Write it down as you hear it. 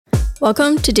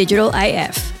Welcome to Digital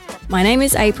AF. My name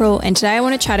is April and today I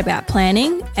want to chat about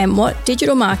planning and what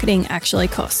digital marketing actually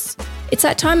costs. It's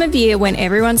that time of year when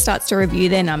everyone starts to review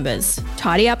their numbers,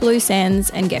 tidy up loose ends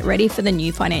and get ready for the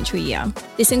new financial year.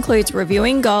 This includes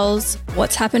reviewing goals,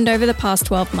 what's happened over the past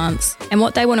 12 months and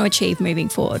what they want to achieve moving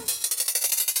forward.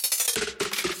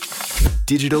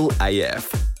 Digital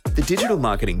AF, the digital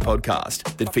marketing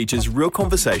podcast that features real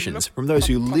conversations from those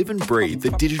who live and breathe the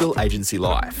digital agency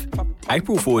life.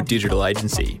 April Ford Digital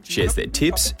Agency shares their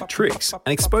tips, tricks,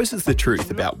 and exposes the truth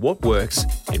about what works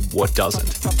and what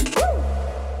doesn't.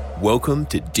 Welcome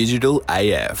to Digital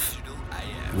AF.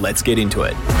 Let's get into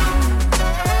it.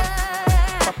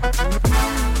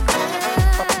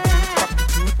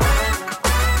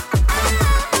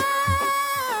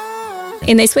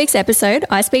 In this week's episode,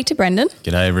 I speak to Brendan.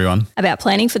 G'day everyone. About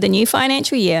planning for the new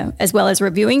financial year, as well as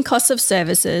reviewing costs of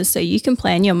services so you can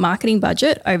plan your marketing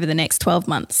budget over the next 12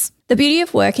 months. The beauty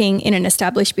of working in an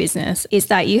established business is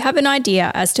that you have an idea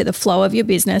as to the flow of your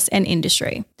business and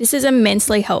industry. This is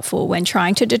immensely helpful when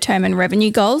trying to determine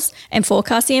revenue goals and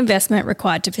forecast the investment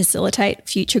required to facilitate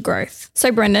future growth.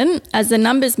 So Brendan, as the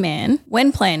numbers man,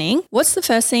 when planning, what's the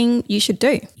first thing you should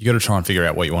do? You got to try and figure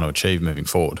out what you want to achieve moving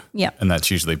forward. Yeah. And that's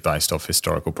usually based off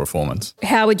historical performance.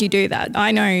 How would you do that?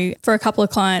 I know for a couple of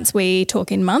clients, we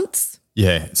talk in months.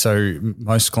 Yeah. So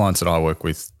most clients that I work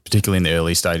with, particularly in the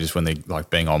early stages when they're like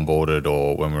being onboarded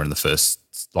or when we're in the first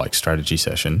like strategy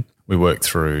session, we work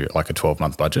through like a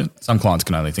 12-month budget. Some clients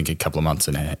can only think a couple of months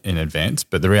in advance,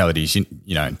 but the reality is,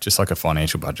 you know, just like a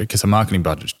financial budget, because a marketing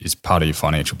budget is part of your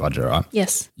financial budget, right?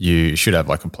 Yes. You should have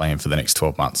like a plan for the next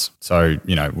 12 months. So,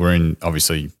 you know, we're in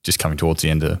obviously just coming towards the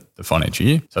end of the financial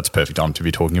year. So it's a perfect time to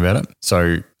be talking about it.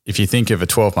 So if you think of a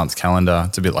 12-month calendar,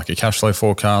 it's a bit like a cash flow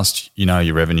forecast. You know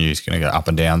your revenue is going to go up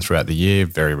and down throughout the year.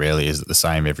 Very rarely is it the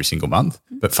same every single month.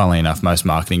 But funnily enough, most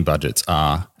marketing budgets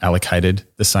are allocated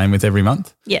the same with every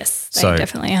month. Yes, they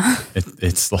definitely are.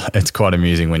 It's quite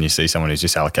amusing when you see someone who's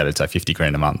just allocated, say,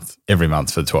 $50,000 a month every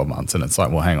month for 12 months. And it's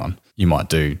like, well, hang on, you might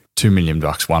do $2 million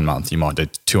one month, you might do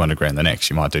 $200,000 the next,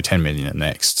 you might do $10 million the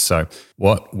next. So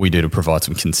what we do to provide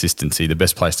some consistency, the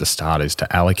best place to start is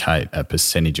to allocate a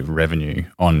percentage of revenue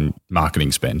on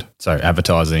marketing spend. So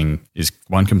advertising is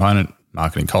one component,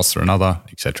 marketing costs are another,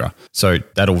 etc. So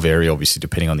that'll vary obviously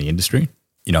depending on the industry.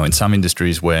 You know, in some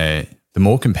industries where the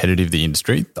more competitive the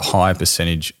industry, the higher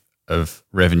percentage of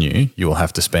revenue you will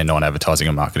have to spend on advertising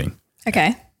and marketing.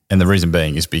 Okay. And the reason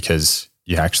being is because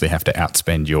you actually have to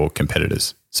outspend your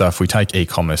competitors. So if we take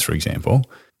e-commerce, for example,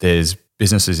 there's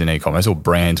businesses in e-commerce or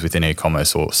brands within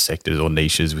e-commerce or sectors or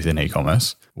niches within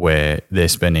e-commerce where they're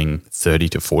spending 30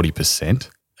 to 40%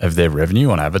 of their revenue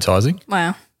on advertising.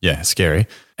 Wow. Yeah, scary.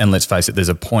 And let's face it, there's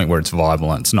a point where it's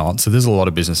viable and it's not. So there's a lot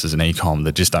of businesses in e-com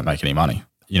that just don't make any money.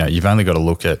 You know, you've only got to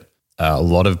look at a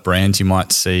lot of brands you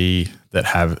might see that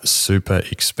have super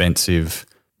expensive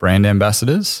brand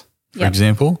ambassadors, for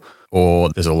example, or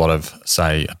there's a lot of,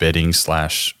 say,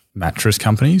 bedding/mattress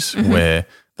companies where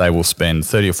they will spend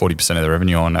 30 or 40% of their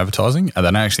revenue on advertising and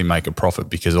they don't actually make a profit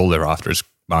because all they're after is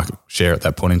market share at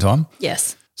that point in time.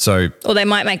 Yes. So, or they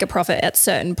might make a profit at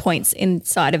certain points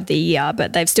inside of the year,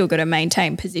 but they've still got to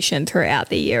maintain position throughout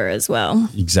the year as well.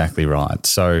 Exactly right.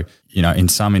 So, you know, in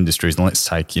some industries, and let's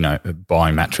take, you know,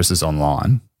 buying mattresses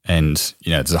online and,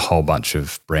 you know, there's a whole bunch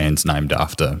of brands named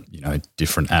after, you know,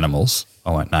 different animals.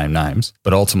 I won't name names,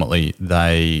 but ultimately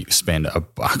they spend a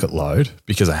bucket load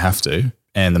because they have to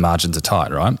and the margins are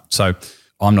tight, right? So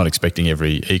I'm not expecting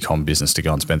every e-com business to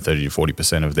go and spend 30 to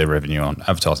 40% of their revenue on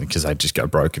advertising because they'd just go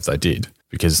broke if they did,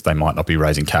 because they might not be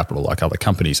raising capital like other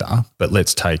companies are. But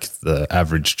let's take the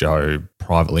average Joe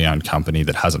privately owned company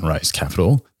that hasn't raised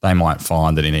capital. They might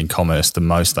find that in e-commerce, the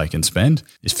most they can spend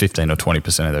is 15 or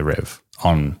 20% of their rev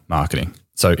on marketing.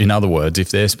 So in other words,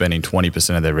 if they're spending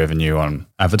 20% of their revenue on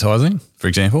advertising, for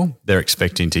example, they're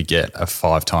expecting to get a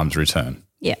 5 times return.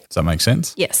 Yeah. Does that make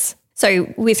sense? Yes.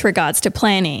 So with regards to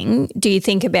planning, do you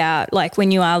think about like when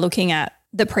you are looking at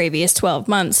the previous 12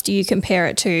 months, do you compare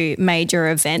it to major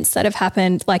events that have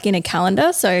happened like in a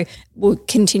calendar? So we'll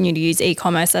continue to use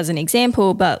e-commerce as an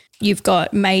example, but you've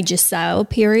got major sale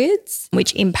periods,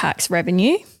 which impacts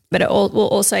revenue, but it will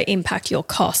also impact your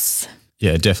costs.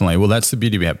 Yeah, definitely. Well, that's the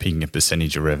beauty about picking a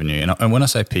percentage of revenue. And when I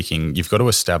say picking, you've got to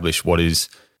establish what is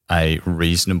a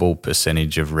reasonable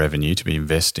percentage of revenue to be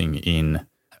investing in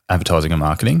advertising and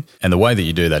marketing. And the way that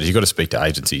you do that is you've got to speak to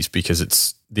agencies because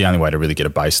it's the only way to really get a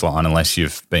baseline unless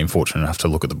you've been fortunate enough to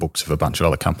look at the books of a bunch of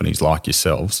other companies like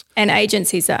yourselves. And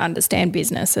agencies that understand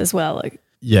business as well.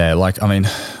 Yeah, like, I mean,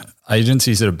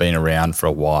 agencies that have been around for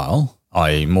a while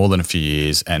i.e. more than a few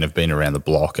years and have been around the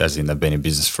block, as in they've been in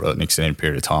business for an extended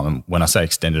period of time. And when I say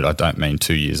extended, I don't mean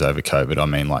 2 years over COVID. I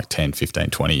mean like 10, 15,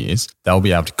 20 years. They'll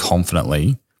be able to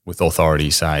confidently, with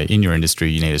authority, say, in your industry,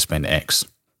 you need to spend X.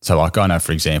 So like I know,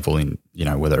 for example, in,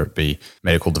 whether it be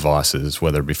medical devices,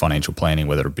 whether it be financial planning,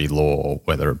 whether it be law,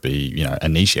 whether it be, a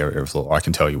niche area of law, I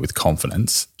can tell you with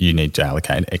confidence, you need to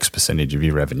allocate X percentage of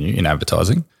your revenue in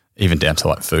advertising, even down to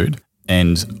like food.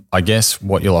 And I guess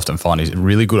what you'll often find is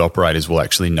really good operators will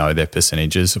actually know their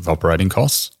percentages of operating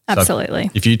costs. Absolutely.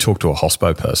 So if you talk to a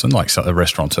hospo person, like a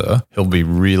restaurateur, he'll be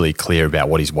really clear about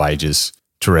what his wages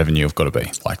to revenue have got to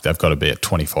be. Like they've got to be at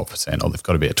 24% or they've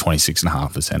got to be at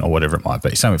 26.5% or whatever it might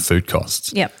be. Same with food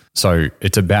costs. Yep. So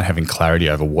it's about having clarity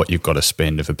over what you've got to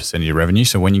spend of a percentage of revenue.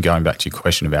 So when you're going back to your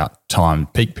question about time,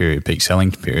 peak period, peak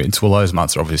selling periods, well, those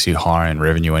months are obviously higher in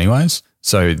revenue anyways.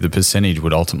 So the percentage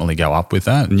would ultimately go up with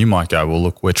that. And you might go, well,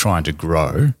 look, we're trying to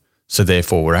grow. So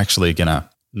therefore we're actually going to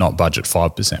not budget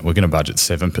 5%. We're going to budget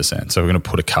 7%. So we're going to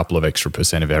put a couple of extra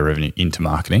percent of our revenue into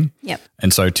marketing. Yep.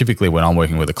 And so typically when I'm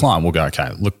working with a client, we'll go,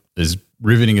 okay, look, as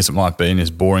riveting as it might be and as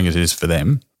boring as it is for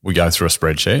them, we go through a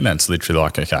spreadsheet and it's literally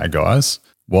like, okay, guys,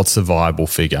 what's the viable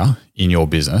figure in your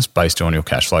business based on your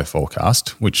cash flow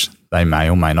forecast, which they may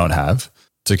or may not have,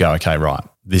 to go, okay, right,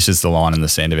 this is the line in the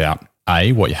sand about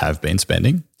A, what you have been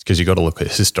spending, because you've got to look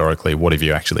at historically what have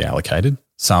you actually allocated.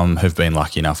 Some have been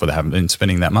lucky enough where they haven't been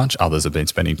spending that much. Others have been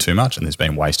spending too much and there's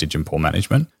been wastage and poor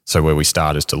management. So where we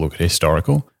start is to look at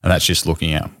historical, and that's just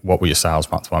looking at what were your sales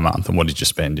month by month and what did you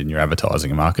spend in your advertising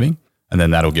and marketing, and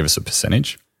then that'll give us a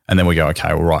percentage. And then we go,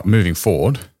 okay, well, right, moving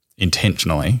forward,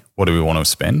 intentionally, what do we want to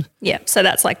spend? Yeah, so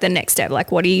that's like the next step.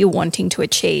 Like what are you wanting to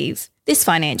achieve this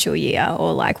financial year,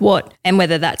 or like what, and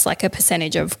whether that's like a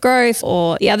percentage of growth,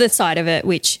 or the other side of it,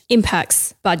 which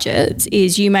impacts budgets,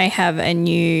 is you may have a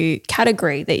new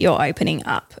category that you're opening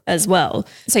up as well.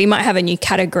 So you might have a new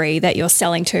category that you're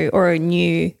selling to or a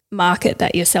new market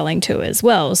that you're selling to as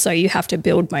well. So you have to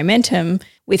build momentum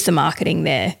with the marketing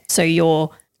there. So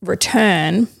your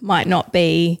return might not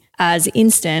be as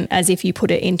instant as if you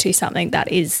put it into something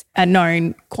that is a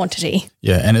known quantity.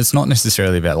 Yeah, and it's not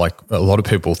necessarily about, like, a lot of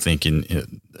people think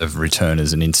of return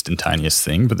as an instantaneous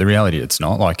thing, but the reality it's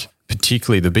not. Like,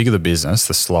 particularly the bigger the business,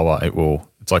 the slower it will,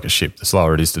 it's like a ship, the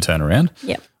slower it is to turn around.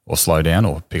 Yep. Or slow down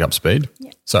or pick up speed.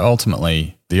 Yep. So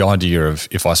ultimately, the idea of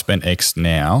if I spent X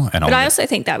now and But I also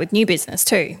think that with new business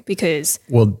too, because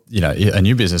a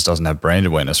new business doesn't have brand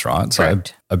awareness, right? Correct.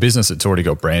 So a business that's already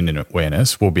got brand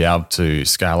awareness will be able to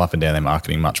scale up and down their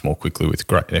marketing much more quickly with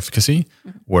great efficacy.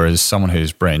 Mm-hmm. Whereas someone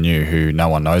who's brand new, who no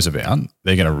one knows about,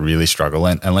 they're going to really struggle.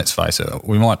 And let's face it,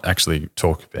 we might actually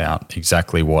talk about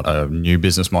exactly what a new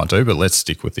business might do, but let's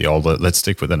stick with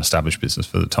an established business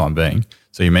for the time being.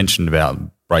 So you mentioned about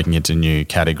breaking into new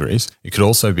categories. It could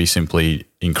also be simply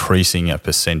increasing a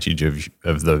percentage of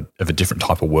a different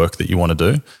type of work that you want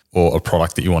to do or a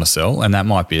product that you want to sell. And that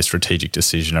might be a strategic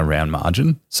decision around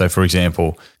margin. So for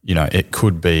example, it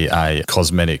could be a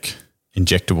cosmetic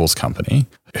injectables company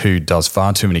who does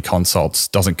far too many consults,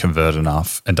 doesn't convert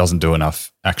enough and doesn't do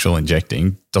enough actual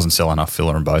injecting, doesn't sell enough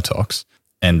filler and Botox.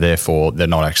 And therefore they're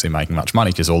not actually making much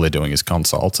money because all they're doing is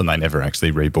consults and they never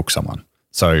actually rebook someone.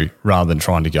 So rather than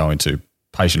trying to go into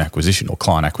patient acquisition or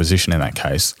client acquisition in that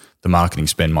case, the marketing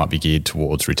spend might be geared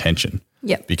towards retention.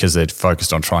 Yep. Because they're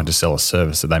focused on trying to sell a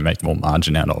service that they make more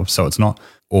margin out of. So it's not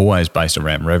always based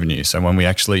around revenue. So when we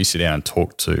actually sit down and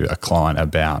talk to a client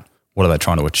about what are they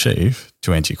trying to achieve,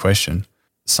 to answer your question,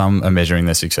 some are measuring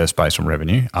their success based on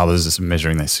revenue. Others are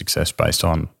measuring their success based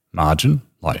on margin,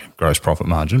 like gross profit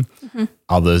margin. Mm-hmm.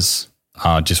 Others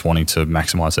are just wanting to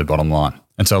maximize their bottom line.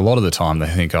 And so a lot of the time they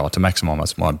think, to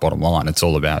maximize my bottom line, it's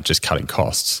all about just cutting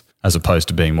costs, as opposed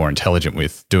to being more intelligent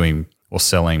with doing or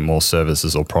selling more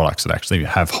services or products that actually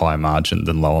have higher margin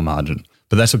than lower margin.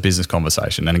 But that's a business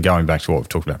conversation. And going back to what we've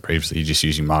talked about previously, you're just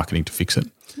using marketing to fix it.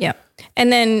 Yeah.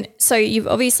 And then, so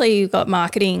you've got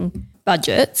marketing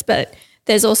budgets, but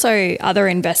there's also other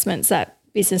investments that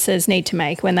businesses need to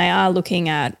make when they are looking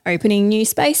at opening new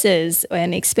spaces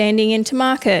and expanding into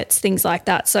markets, things like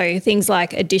that. So things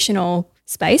like additional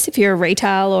space, if you're a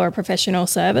retail or a professional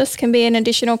service, can be an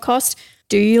additional cost.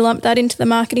 Do you lump that into the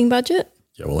marketing budget?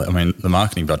 Yeah, well, I mean, the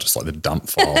marketing budget's like the dump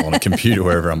file on a computer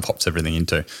where everyone pops everything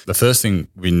into. The first thing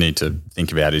we need to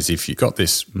think about is if you've got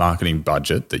this marketing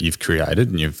budget that you've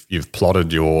created and you've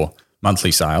plotted your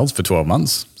monthly sales for 12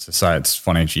 months, so say it's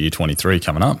financial year 23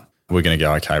 coming up, we're going to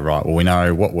go, okay, right, well, we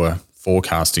know what we're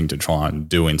forecasting to try and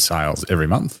do in sales every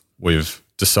month. We've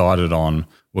decided on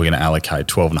we're going to allocate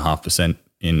 12.5%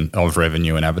 of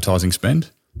revenue and advertising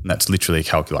spend. And that's literally a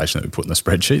calculation that we put in the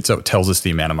spreadsheet. So it tells us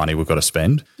the amount of money we've got to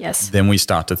spend. Yes. Then we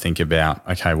start to think about,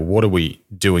 okay, well, what are we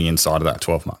doing inside of that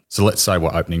 12 months? So let's say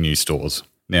we're opening new stores.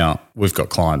 Now, we've got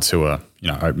clients who are,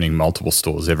 opening multiple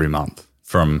stores every month,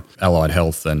 from allied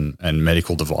health and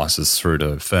medical devices through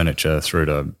to furniture, through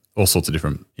to all sorts of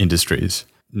different industries.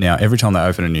 Now, every time they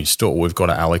open a new store, we've got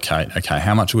to allocate, okay,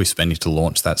 how much are we spending to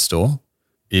launch that store?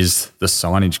 Is the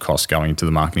signage cost going into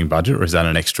the marketing budget, or is that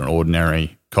an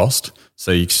extraordinary cost?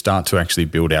 So you start to actually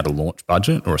build out a launch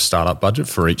budget or a startup budget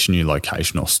for each new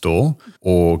location or store,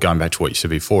 or going back to what you said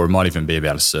before, it might even be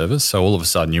about a service. So all of a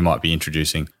sudden you might be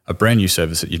introducing a brand new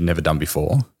service that you've never done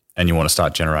before and you want to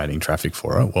start generating traffic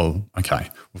for it. Well, okay,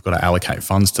 we've got to allocate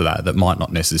funds to that. That might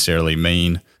not necessarily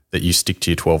mean that you stick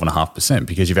to your 12.5%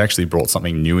 because you've actually brought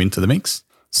something new into the mix.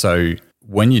 So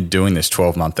when you're doing this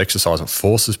 12-month exercise, it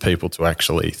forces people to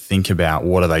actually think about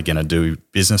what are they going to do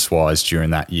business-wise during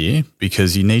that year,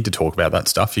 because you need to talk about that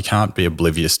stuff. You can't be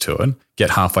oblivious to it. Get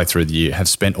halfway through the year, have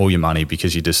spent all your money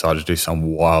because you decided to do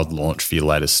some wild launch for your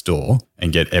latest store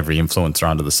and get every influencer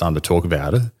under the sun to talk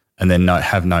about it, and then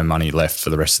have no money left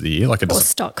for the rest of the year. Like, or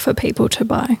stock for people to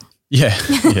buy. Yeah,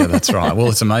 that's right. Well,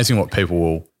 it's amazing what people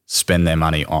will spend their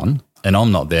money on, and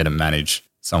I'm not there to manage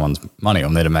someone's money.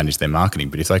 I'm there to manage their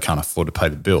marketing. But if they can't afford to pay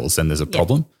the bills, then there's a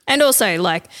problem. And also,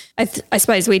 I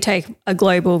suppose we take a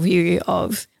global view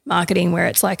of marketing where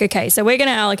it's like, okay, so we're going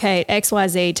to allocate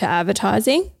XYZ to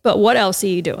advertising, but what else are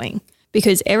you doing?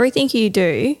 Because everything you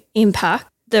do impacts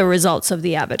the results of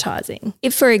the advertising.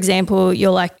 If, for example,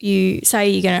 you say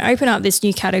you're going to open up this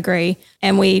new category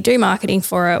and we do marketing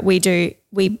for it, we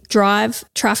drive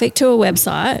traffic to a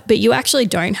website, but you actually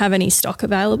don't have any stock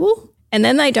available, and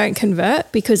then they don't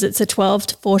convert because it's a 12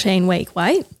 to 14 week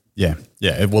wait. Yeah.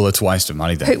 Well, it's a waste of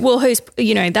money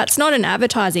then. That's not an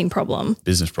advertising problem.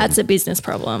 Business problem. That's a business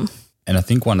problem. And I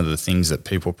think one of the things that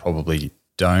people probably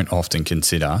don't often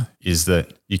consider is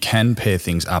that you can pair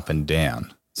things up and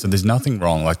down. So there's nothing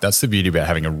wrong. Like, that's the beauty about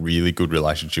having a really good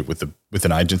relationship with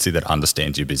an agency that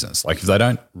understands your business. Like, if they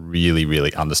don't really,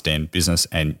 really understand business,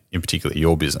 and in particular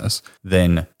your business,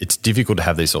 then it's difficult to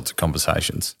have these sorts of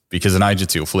conversations, because an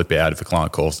agency will flip out if a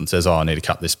client calls and says, I need to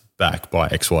cut this back by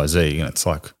XYZ. And it's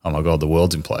like, oh my God, the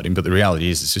world's imploding. But the reality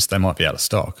is, it's just they might be out of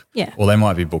stock. Yeah. Or they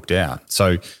might be booked out.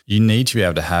 So you need to be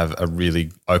able to have a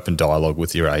really open dialogue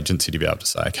with your agency to be able to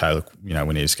say, okay, look, we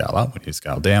need to scale up, we need to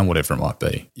scale down, whatever it might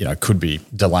be. It could be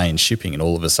delay in shipping and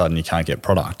all of a sudden you can't get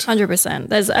product. 100%.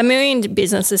 There's a million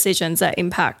business decisions that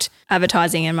impact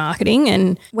advertising and marketing.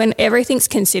 And when everything's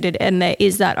considered and there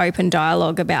is that open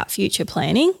dialogue about future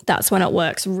planning, that's when it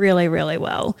works really, really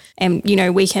well. And,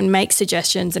 we can make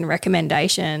suggestions and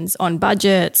recommendations on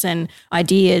budgets and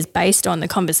ideas based on the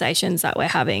conversations that we're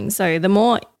having. So the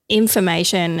more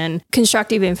information and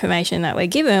constructive information that we're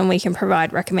given, we can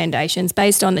provide recommendations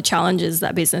based on the challenges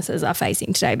that businesses are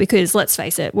facing today. Because let's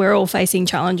face it, we're all facing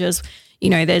challenges.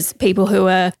 There's people who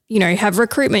are, have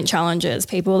recruitment challenges,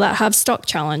 people that have stock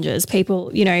challenges,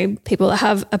 people that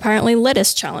have apparently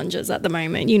lettuce challenges at the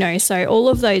moment, so all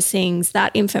of those things,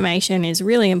 that information is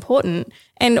really important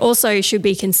and also should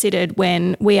be considered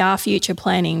when we are future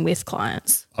planning with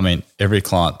clients. I mean, every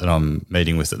client that I'm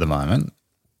meeting with at the moment,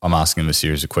 I'm asking them a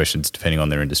series of questions depending on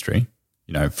their industry.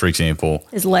 For example,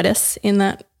 is lettuce in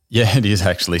that? Yeah, it is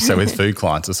actually. So with food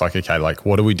clients, it's like, okay,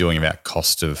 what are we doing about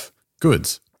cost of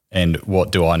goods? And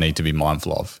what do I need to be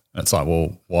mindful of? And it's like,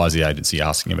 well, why is the agency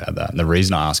asking about that? And the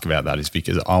reason I ask about that is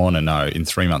because I want to know in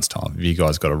 3 months' time, if you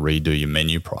guys got to redo your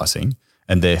menu pricing,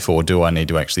 and therefore do I need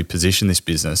to actually position this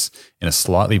business in a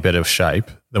slightly better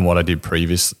shape than what I did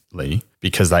previously,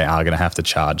 because they are going to have to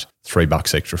charge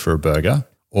 $3 extra for a burger?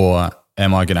 Or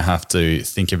am I going to have to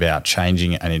think about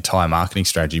changing an entire marketing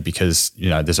strategy because,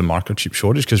 there's a microchip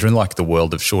shortage? Because we're in the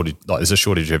world of shortage, there's a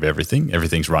shortage of everything.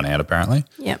 Everything's run out apparently.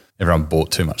 Yeah. Everyone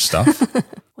bought too much stuff.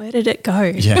 Where did it go?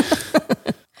 Yeah.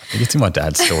 I think it's in my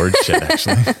dad's storage shed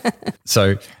actually.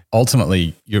 So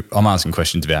ultimately I'm asking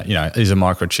questions about, is a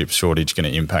microchip shortage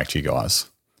going to impact you guys?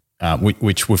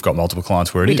 Which we've got multiple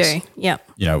clients where it is. We do,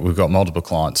 yeah. We've got multiple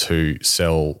clients who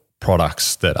sell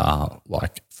products that are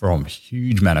from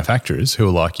huge manufacturers who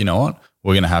are like, you know what,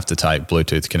 we're going to have to take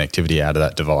Bluetooth connectivity out of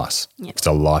that device. Yep. It's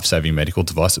a life-saving medical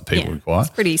device that people require. It's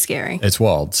pretty scary. It's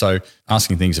wild. So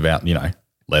asking things about,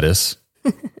 lettuce,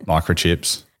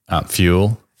 microchips,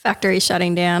 fuel. Factories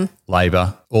shutting down.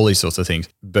 Labour, all these sorts of things.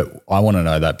 But I want to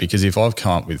know that because if I've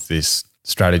come up with this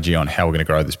strategy on how we're going to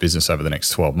grow this business over the next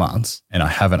 12 months and I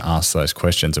haven't asked those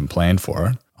questions and planned for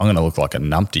it, I'm going to look like a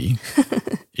numpty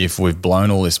if we've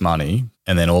blown all this money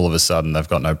and then all of a sudden they've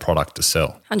got no product to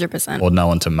sell 100%. or no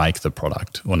one to make the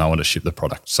product or no one to ship the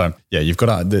product. So yeah, you've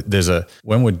got to,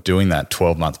 when we're doing that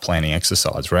 12-month planning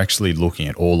exercise, we're actually looking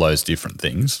at all those different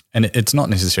things. And it's not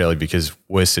necessarily because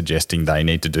we're suggesting they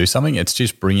need to do something. It's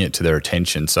just bringing it to their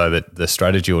attention so that the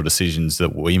strategy or decisions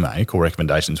that we make or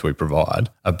recommendations we provide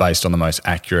are based on the most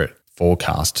accurate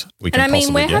forecast we can possibly get. And I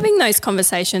mean, we're having those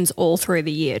conversations all through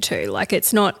the year too. Like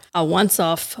it's not a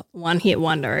once-off, one-hit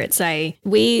wonder.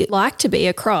 We like to be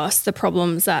across the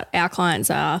problems that our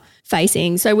clients are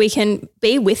facing so we can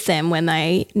be with them when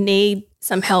they need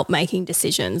some help making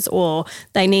decisions or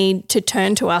they need to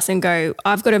turn to us and go,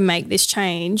 I've got to make this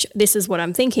change. This is what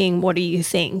I'm thinking. What do you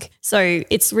think? So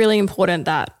it's really important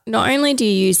that not only do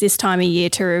you use this time of year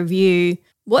to review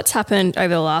what's happened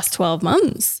over the last 12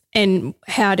 months and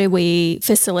how do we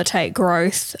facilitate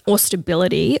growth or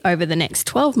stability over the next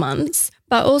 12 months,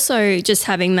 but also just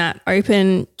having that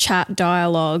open chat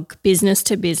dialogue, business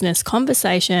to business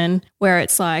conversation where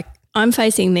it's like, I'm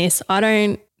facing this. I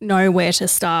don't know where to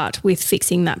start with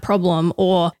fixing that problem,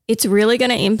 or it's really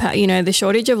going to impact, the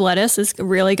shortage of lettuce is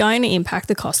really going to impact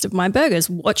the cost of my burgers.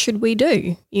 What should we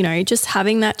do? Just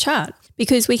having that chat,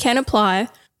 because we can apply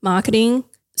marketing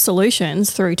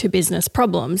solutions through to business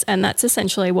problems. And that's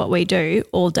essentially what we do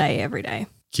all day, every day.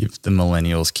 Give the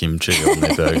millennials kimchi on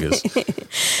their burgers.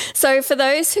 So for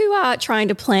those who are trying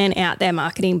to plan out their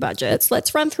marketing budgets,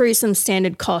 let's run through some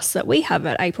standard costs that we have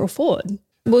at April Ford.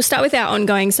 We'll start with our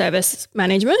ongoing service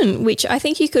management, which I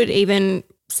think you could even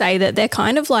say that they're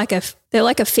kind of like a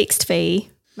fixed fee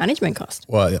management cost.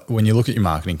 Well, when you look at your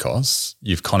marketing costs,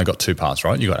 you've kind of got two parts,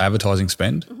 right? You've got advertising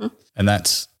spend, and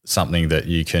that's something that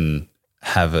you can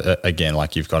have, again,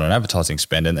 like you've got an advertising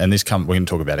spend, and this we can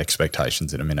talk about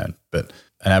expectations in a minute, but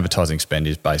an advertising spend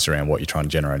is based around what you're trying to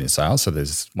generate in sales. So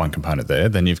there's one component there.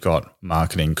 Then you've got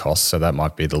marketing costs. So that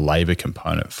might be the labor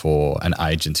component for an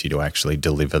agency to actually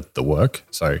deliver the work.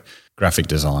 So graphic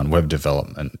design, web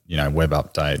development, web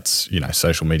updates,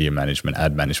 social media management,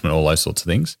 ad management, all those sorts of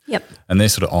things. Yep. And they're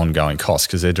sort of ongoing costs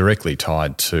because they're directly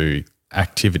tied to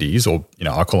activities, or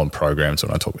I call them programs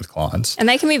when I talk with clients. And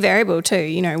they can be variable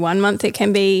too. 1 month it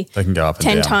can be they can go up and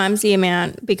 10 down. times the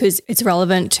amount because it's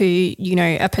relevant to,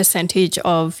 a percentage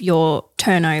of your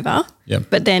turnover. Yep.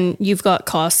 But then you've got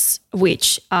costs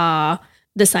which are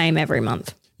the same every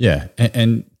month. Yeah.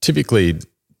 And typically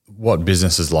what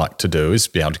businesses like to do is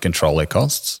be able to control their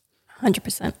costs.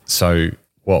 100%. So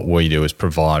what we do is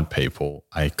provide people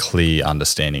a clear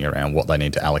understanding around what they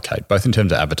need to allocate, both in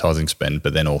terms of advertising spend,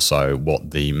 but then also what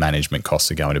the management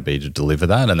costs are going to be to deliver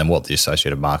that, and then what the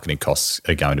associated marketing costs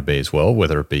are going to be as well,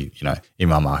 whether it be,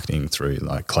 email marketing through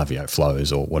like Klaviyo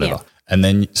flows or whatever. Yeah. And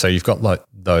then so you've got like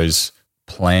those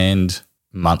planned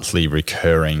monthly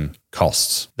recurring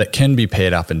costs that can be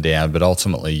paired up and down, but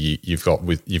ultimately you've got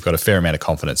a fair amount of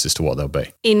confidence as to what they'll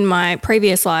be. In my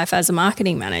previous life as a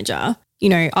marketing manager,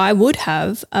 I would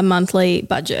have a monthly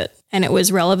budget and it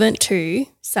was relevant to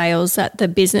sales that the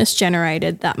business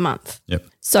generated that month. Yep.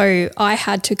 So I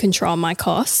had to control my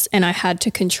costs and I had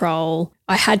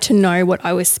to know what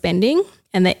I was spending.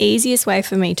 And the easiest way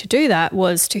for me to do that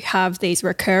was to have these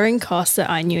recurring costs that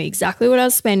I knew exactly what I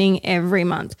was spending every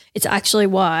month. It's actually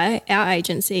why our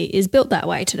agency is built that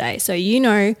way today. So you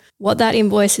know what that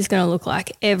invoice is going to look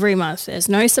like every month. There's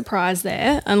no surprise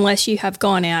there unless you have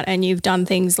gone out and you've done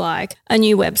things like a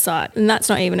new website. And that's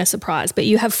not even a surprise, but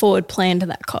you have forward planned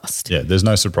that cost. Yeah, there's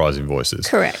no surprise invoices.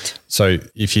 Correct. So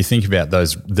if you think about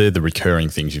those, they're the recurring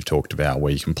things you've talked about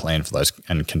where you can plan for those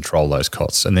and control those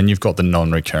costs. And then you've got the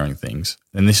non-recurring things.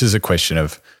 And this is a question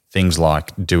of things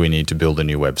like, do we need to build a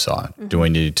new website? Mm-hmm. Do we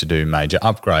need to do major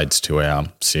upgrades to our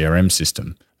CRM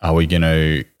system? Are we going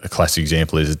to, a classic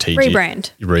example is a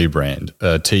rebrand.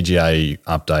 TGA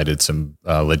updated some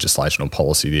legislation or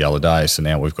policy the other day. So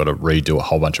now we've got to redo a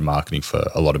whole bunch of marketing for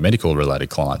a lot of medical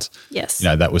related clients. Yes.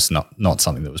 That was not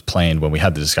something that was planned when we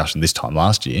had the discussion this time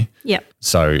last year. Yep.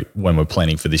 So when we're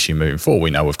planning for this year moving forward, we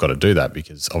know we've got to do that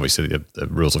because obviously the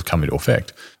rules have come into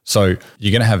effect. So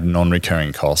you're going to have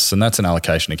non-recurring costs, and that's an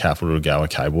allocation of capital to go,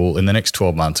 okay, well, in the next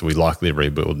 12 months, are we likely to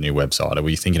rebuild a new website? Are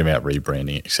we thinking about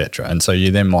rebranding, et cetera? And so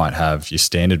you then might have your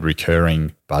standard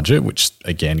recurring budget, which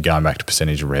again, going back to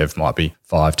percentage of rev might be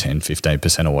 5, 10,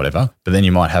 15% or whatever. But then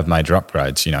you might have major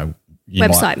upgrades,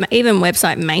 even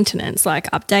website maintenance, like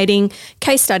updating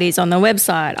case studies on the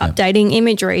website, updating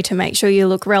imagery to make sure you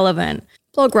look relevant,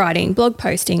 blog writing, blog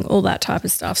posting, all that type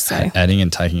of stuff. So adding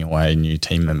and taking away new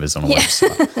team members on a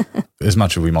website. As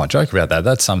much as we might joke about that,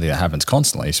 that's something that happens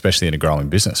constantly, especially in a growing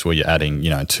business where you're adding,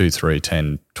 2, 3,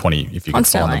 10, 20, if you can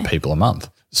find them, people a month.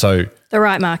 So the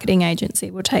right marketing agency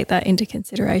will take that into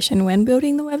consideration when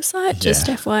building the website, just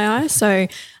FYI. So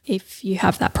if you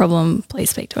have that problem, please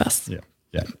speak to us.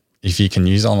 Yeah. If you can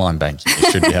use online banking,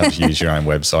 you should be able to use your own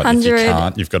website. If you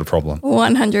can't, you've got a problem.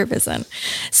 100%.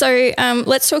 So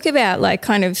let's talk about like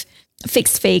kind of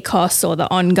fixed fee costs or the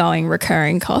ongoing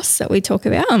recurring costs that we talk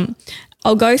about.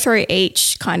 I'll go through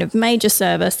each kind of major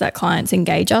service that clients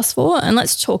engage us for, and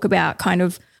let's talk about kind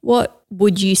of what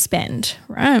would you spend,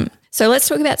 right? So let's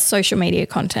talk about social media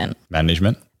content.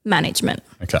 Management.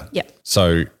 Okay. Yeah.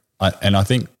 So, I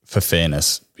think for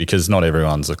fairness, because not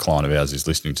everyone's a client of ours who's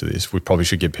listening to this, we probably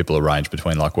should give people a range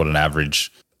between like what an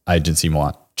average agency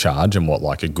might charge and what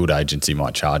like a good agency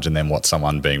might charge, and then what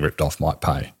someone being ripped off might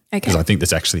pay. Okay. Because I think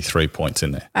there's actually 3 points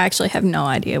in there. I actually have no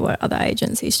idea what other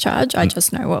agencies charge. I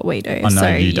just know what we do. I know so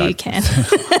you don't. You can.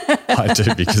 I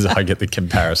do, because I get the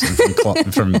comparison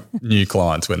from new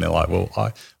clients when they're like, well,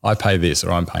 I pay this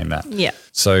or I'm paying that. Yeah.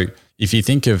 So if you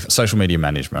think of social media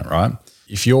management, right,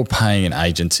 if you're paying an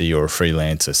agency or a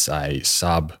freelancer, say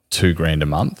sub $2,000 a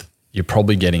month, you're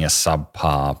probably getting a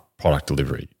subpar product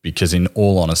delivery, because in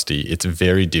all honesty, it's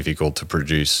very difficult to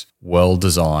produce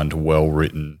well-designed,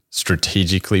 well-written,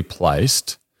 strategically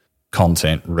placed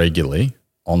content regularly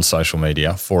on social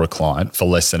media for a client for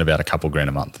less than about a couple grand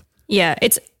a month. Yeah,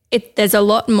 there's a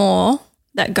lot more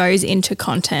that goes into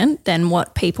content than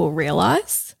what people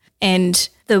realize. And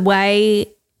the way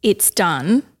it's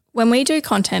done, when we do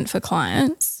content for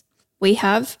clients, we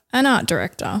have an art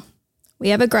director, we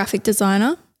have a graphic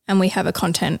designer, and we have a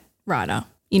content writer.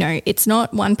 You know, it's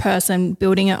not one person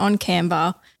building it on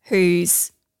Canva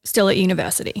who's still at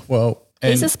university. Well,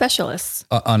 these are specialists.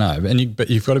 I know, but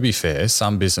you've got to be fair.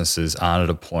 Some businesses aren't at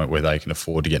a point where they can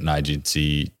afford to get an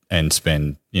agency and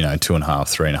spend, $2,500,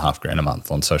 $3,500 a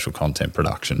month on social content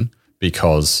production,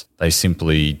 because they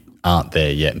simply aren't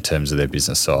there yet in terms of their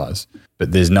business size.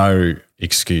 But there's no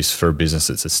excuse for a business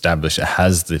that's established, that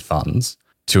has the funds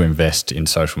to invest in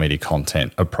social media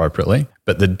content appropriately.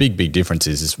 But the big difference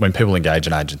is when people engage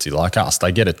an agency like us,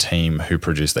 they get a team who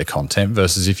produce their content,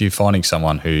 versus if you're finding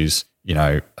someone who's,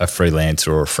 a freelancer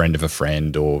or a friend of a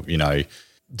friend, or,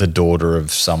 the daughter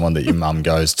of someone that your mum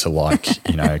goes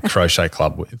to crochet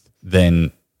club with,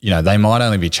 then, they might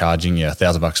only be charging you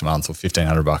 $1,000 a month or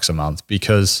 $1,500 a month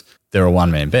because they're a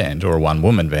one-man band or a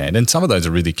one-woman band. And some of those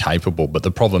are really capable, but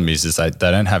the problem is they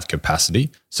don't have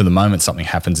capacity. So the moment something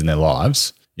happens in their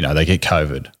lives, they get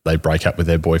COVID, they break up with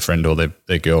their boyfriend or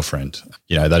their girlfriend,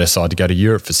 they decide to go to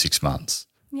Europe for 6 months.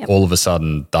 Yep. All of a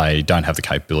sudden they don't have the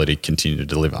capability to continue to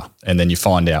deliver. And then you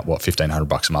find out what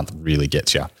 $1,500 a month really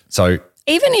gets you. So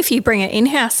even if you bring it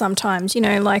in-house sometimes,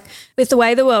 like with the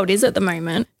way the world is at the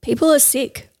moment, people are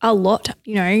sick a lot,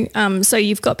 So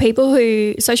you've got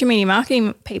social media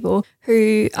marketing people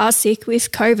who are sick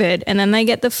with COVID, and then they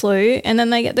get the flu, and then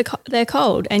they get their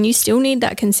cold, and you still need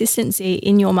that consistency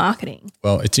in your marketing.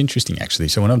 Well, it's interesting actually.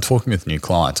 So when I'm talking with new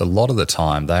clients, a lot of the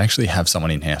time they actually have someone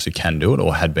in-house who can do it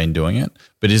or had been doing it,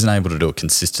 but isn't able to do it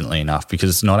consistently enough because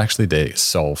it's not actually their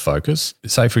sole focus.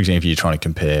 Say, for example, you're trying to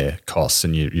compare costs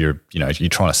and you're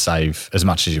trying to save as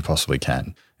much as you possibly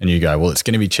can. And you go, well, it's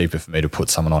going to be cheaper for me to put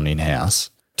someone on in-house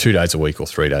 2 days a week or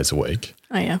 3 days a week.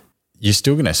 Oh, yeah. You're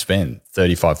still going to spend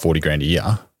 35, 40 grand a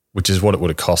year, which is what it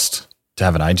would have cost to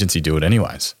have an agency do it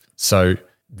anyways. So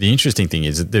the interesting thing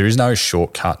is that there is no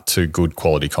shortcut to good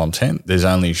quality content. There's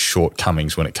only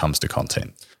shortcomings when it comes to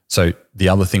content. So the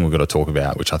other thing we've got to talk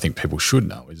about, which I think people should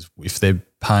know, is if they're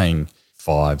paying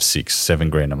 5, 6, 7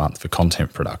 grand a month for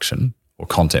content production or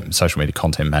social media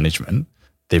content management,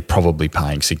 they're probably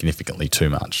paying significantly too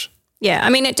much. Yeah, I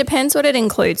mean, it depends what it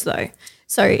includes though.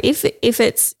 So if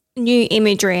it's new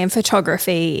imagery and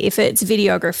photography, if it's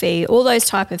videography, all those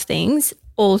type of things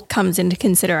all comes into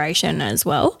consideration as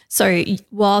well. So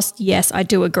whilst, yes, I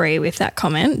do agree with that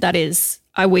comment, that is,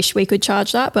 I wish we could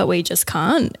charge that, but we just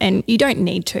can't. And you don't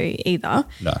need to either.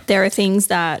 No. There are things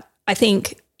that I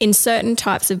think in certain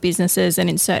types of businesses and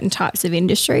in certain types of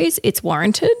industries, it's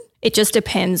warranted. It just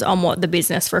depends on what the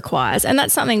business requires. And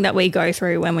that's something that we go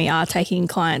through when we are taking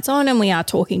clients on and we are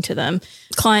talking to them.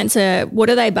 What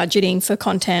are they budgeting for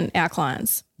content, our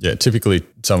clients? Yeah, typically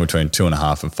somewhere between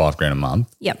 2.5 and 5 grand a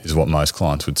month Yep. is what most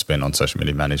clients would spend on social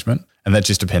media management. And that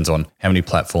just depends on how many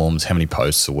platforms, how many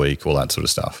posts a week, all that sort of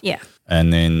stuff. Yeah.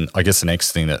 And then I guess the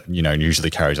next thing that, usually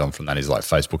carries on from that is like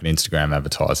Facebook and Instagram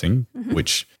advertising,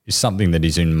 which is something that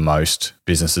is in most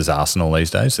businesses' arsenal these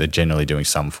days. They're generally doing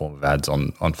some form of ads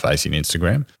on facing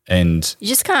Instagram. And You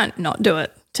just can't not do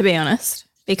it, to be honest,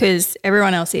 because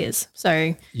everyone else is.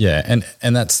 So yeah,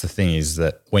 and that's the thing is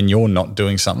that when you're not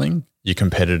doing something, your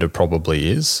competitor probably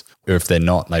is. Or if they're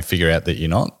not and they figure out that you're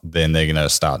not, then they're going to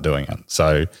start doing it.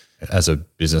 So as a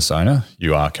business owner,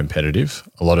 you are competitive.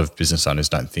 A lot of business owners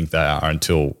don't think they are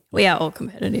until we are all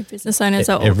competitive. Business owners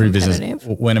are all competitive.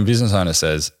 When a business owner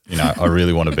says, I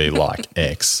really want to be like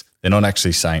X, they're not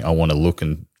actually saying I want to look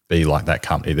and be like that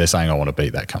company. They're saying I want to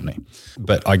beat that company.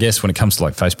 But I guess when it comes to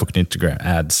like Facebook and Instagram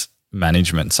ads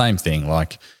management, same thing.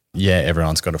 Like, yeah,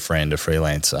 everyone's got a friend, a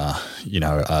freelancer,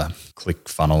 a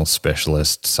ClickFunnels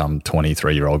specialist, some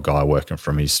 23-year-old guy working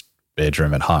from his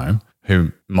bedroom at home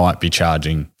who might be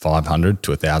charging $500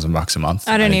 to $1,000 a month.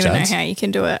 I don't even know how you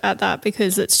can do it at that,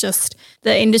 because it's just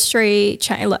the industry,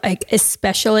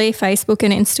 especially Facebook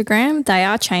and Instagram, they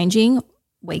are changing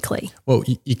weekly. Well,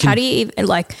 you can. How do you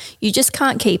even, you just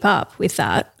can't keep up with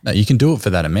that. No, you can do it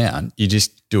for that amount. You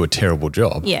just do a terrible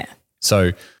job. Yeah.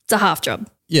 So it's a half job.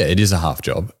 Yeah, it is a half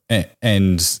job.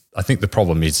 And I think the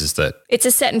problem is that it's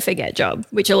a set and forget job,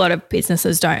 which a lot of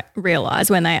businesses don't realise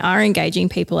when they are engaging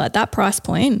people at that price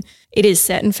point. It is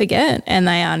set and forget, and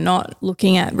they are not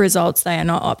looking at results. They are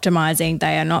not optimising.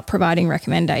 They are not providing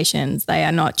recommendations. They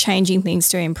are not changing things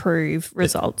to improve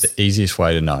results. The easiest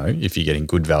way to know if you're getting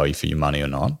good value for your money or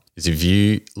not is if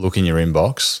you look in your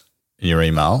inbox, in your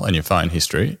email and your phone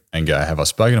history and go, have I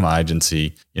spoken to my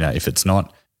agency? If it's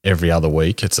not every other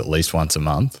week, it's at least once a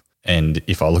month. And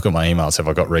if I look at my emails, have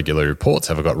I got regular reports?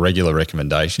 Have I got regular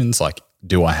recommendations? Like,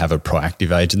 do I have a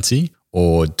proactive agency,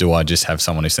 or do I just have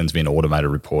someone who sends me an automated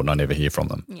report and I never hear from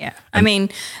them? Yeah.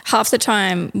 Half the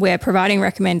time we're providing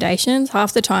recommendations,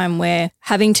 half the time we're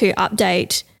having to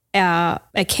update our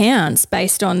accounts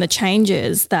based on the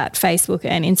changes that Facebook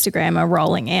and Instagram are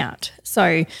rolling out.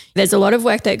 So there's a lot of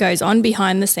work that goes on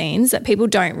behind the scenes that people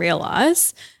don't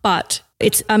realise, but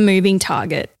it's a moving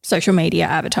target, social media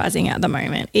advertising at the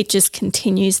moment. It just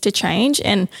continues to change.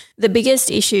 And the biggest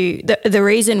issue, the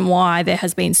reason why there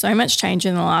has been so much change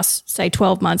in the last, say,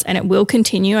 12 months, and it will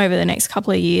continue over the next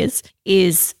couple of years,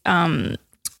 is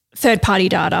third-party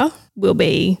data will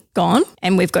be gone,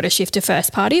 and we've got to shift to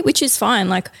first party, which is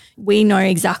fine. We know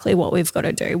exactly what we've got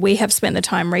to do. We have spent the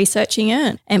time researching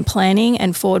it and planning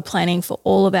and forward planning for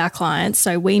all of our clients.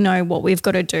 So we know what we've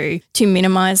got to do to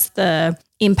minimize the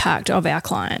impact of our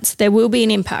clients. There will be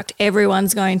an impact.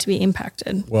 Everyone's going to be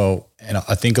impacted. Well, and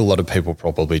I think a lot of people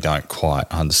probably don't quite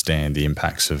understand the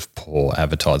impacts of poor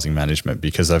advertising management,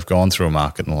 because they've gone through a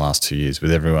market in the last 2 years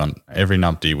with every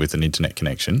numpty with an internet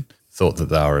connection thought that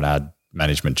they were an ad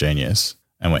management genius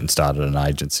and went and started an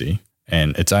agency.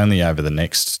 And it's only over the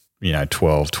next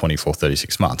 12, 24,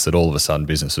 36 months that all of a sudden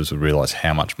businesses will realise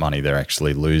how much money they're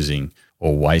actually losing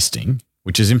or wasting,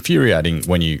 which is infuriating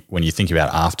when you think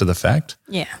about after the fact.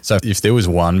 Yeah. So if there was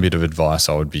one bit of advice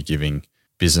I would be giving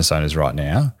business owners right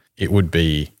now, it would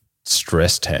be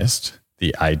stress test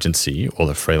the agency or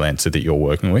the freelancer that you're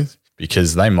working with,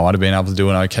 because they might have been able to do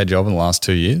an okay job in the last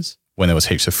 2 years when there was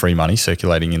heaps of free money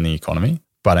circulating in the economy.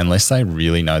 But unless they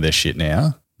really know their shit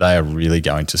now, they are really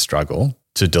going to struggle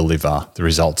to deliver the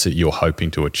results that you're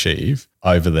hoping to achieve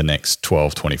over the next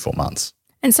 12, 24 months.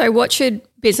 And so what should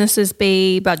businesses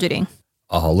be budgeting?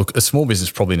 Oh, look, a small business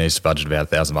probably needs to budget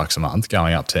about $1,000 a month,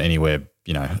 going up to anywhere,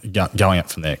 going up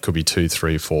from there. It could be 2,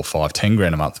 3, 4, 5, 10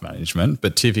 grand a month management.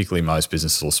 But typically most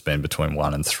businesses will spend between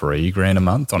 1 and 3 grand a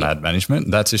month on ad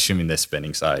management. That's assuming they're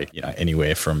spending, say,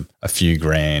 anywhere from a few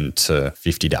grand to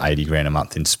 50 to 80 grand a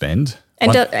month in spend.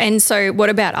 And so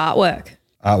what about artwork?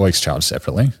 Artwork's charged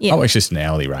separately. Yeah. Artwork's just an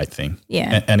hourly rate thing.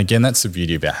 Yeah. And again, that's the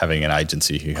beauty about having an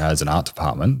agency who has an art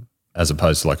department as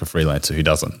opposed to like a freelancer who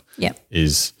doesn't. Yeah.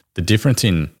 Is the difference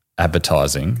in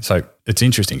advertising. So it's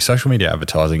interesting. Social media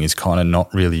advertising is kind of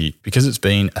not really, because it's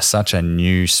been such a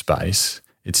new space,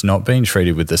 it's not being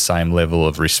treated with the same level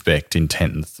of respect,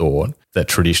 intent and thought that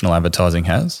traditional advertising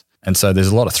has. And so there's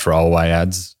a lot of throwaway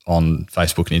ads on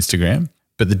Facebook and Instagram.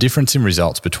 But the difference in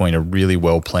results between a really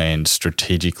well-planned,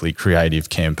 strategically creative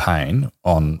campaign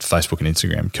on Facebook and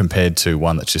Instagram compared to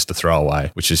one that's just a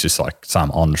throwaway, which is just like some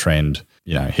on-trend,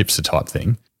 hipster type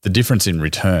thing, the difference in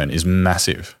return is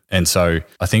massive. And so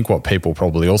I think what people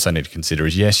probably also need to consider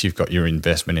is, yes, you've got your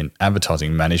investment in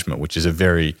advertising management, which is a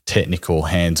very technical,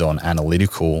 hands-on,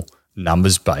 analytical,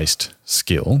 numbers-based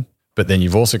skill. But then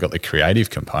you've also got the creative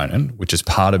component, which is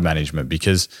part of management,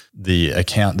 because the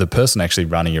person actually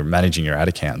running or managing your ad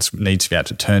accounts needs to be able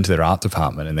to turn to their art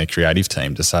department and their creative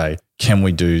team to say, can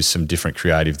we do some different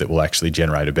creative that will actually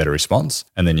generate a better response?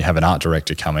 And then you have an art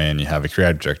director come in, you have a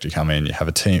creative director come in, you have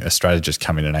a strategist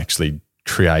come in and actually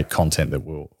create content that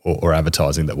will, or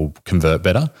advertising that will convert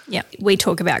better. Yeah. We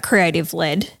talk about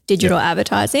creative-led digital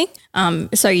advertising.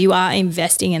 So you are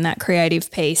investing in that creative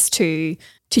piece to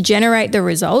generate the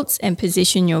results and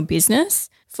position your business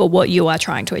for what you are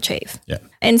trying to achieve. Yeah.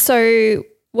 And so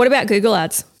what about Google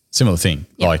ads? Similar thing.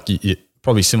 Yep. Like you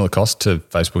probably similar cost to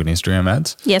Facebook and Instagram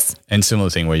ads. Yes. And similar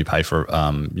thing where you pay for,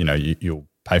 you'll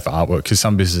pay for artwork, because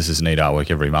some businesses need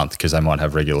artwork every month because they might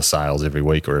have regular sales every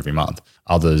week or every month.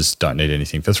 Others don't need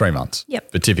anything for 3 months.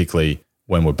 Yep. But typically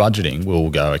when we're budgeting, we'll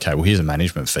go, okay, well, here's a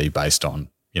management fee based on,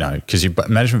 because your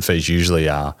management fees usually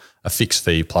are a fixed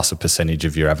fee plus a percentage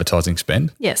of your advertising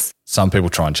spend. Yes. Some people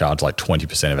try and charge like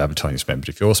 20% of advertising spend, but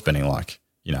if you're spending like,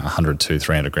 100 to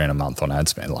 300 grand a month on ad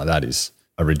spend, like that is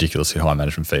a ridiculously high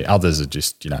management fee. Others are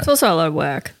just, It's also a lot of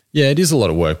work. Yeah, it is a lot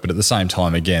of work, but at the same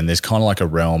time, again, there's kind of like a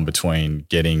realm between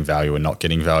getting value and not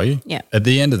getting value. Yeah. At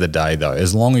the end of the day, though,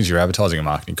 as long as your advertising and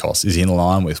marketing cost is in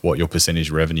line with what your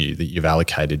percentage revenue that you've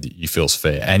allocated that you feel is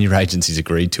fair and your agency's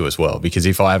agreed to as well. Because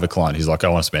if I have a client who's like, I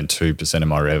want to spend 2% of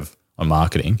my rev on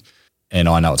marketing and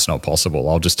I know it's not possible,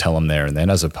 I'll just tell them there and then,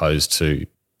 as opposed to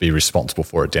be responsible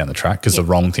for it down the track. Because the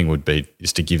wrong thing would be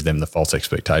is to give them the false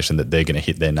expectation that they're going to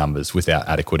hit their numbers without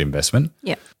adequate investment.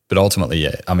 Yeah. But ultimately,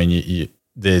 yeah, I mean,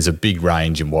 there's a big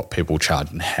range in what people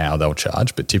charge and how they'll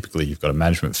charge. But typically you've got a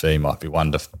management fee, might be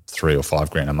 1 to 3 or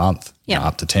 5 grand a month,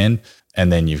 up to 10.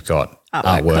 And then you've got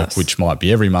artwork, which might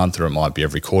be every month or it might be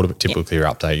every quarter, but typically you're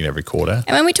updating every quarter.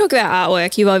 And when we talk about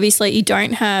artwork, you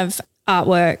don't have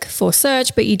artwork for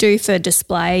search, but you do for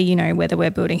display, whether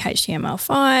we're building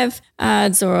HTML5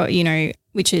 ads or,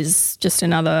 which is just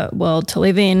another world to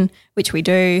live in, which we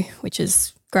do, which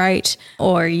is great.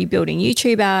 Or are you building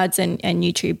YouTube ads and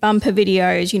YouTube bumper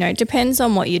videos? It depends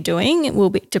on what you're doing. It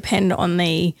will depend on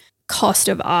the cost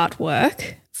of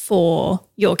artwork for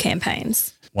your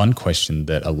campaigns. One question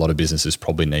that a lot of businesses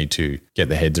probably need to get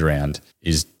their heads around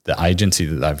is the agency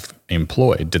that they've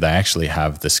employed, do they actually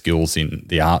have the skills in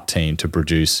the art team to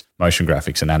produce motion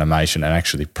graphics and animation and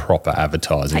actually proper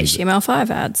advertising? HTML5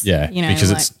 ads. Yeah,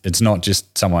 because it's not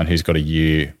just someone who's got a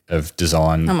year of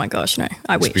design oh my gosh, no,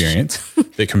 I experience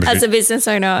that can as a business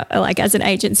owner, like as an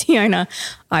agency owner,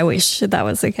 I wish that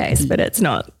was the case, but it's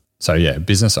not. So yeah,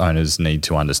 business owners need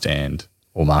to understand,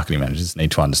 or marketing managers need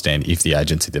to understand, if the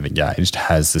agency they've engaged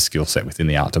has the skill set within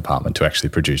the art department to actually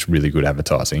produce really good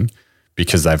advertising,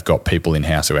 because they've got people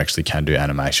in-house who actually can do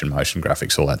animation, motion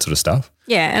graphics, all that sort of stuff.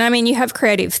 Yeah, and I mean, you have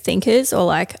creative thinkers or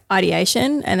like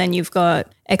ideation, and then you've got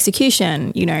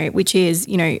execution, which is,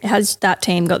 has that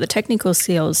team got the technical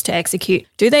skills to execute?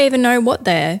 Do they even know what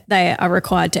they are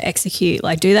required to execute?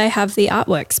 Like, do they have the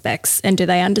artwork specs, and do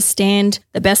they understand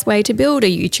the best way to build a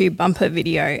YouTube bumper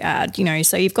video ad?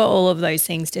 So you've got all of those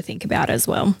things to think about as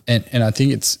well. And I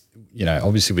think it's,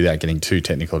 obviously without getting too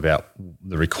technical about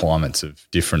the requirements of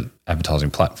different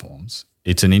advertising platforms,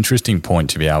 it's an interesting point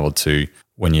to be able to,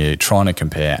 when you're trying to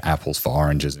compare apples for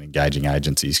oranges and engaging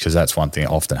agencies, because that's one thing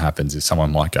that often happens is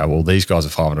someone might go, well, these guys are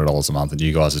 $500 a month and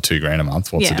you guys are $2,000 a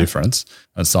month. What's the difference?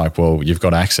 And it's like, well, you've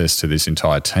got access to this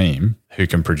entire team who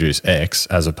can produce X,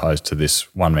 as opposed to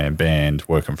this one-man band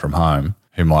working from home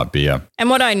who might be a... And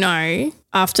what I know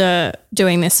after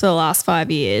doing this for the last 5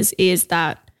 years is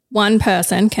that one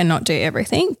person cannot do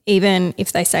everything, even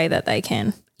if they say that they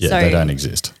can. Yeah, so they don't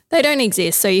exist. They don't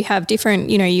exist. So you have different,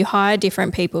 you hire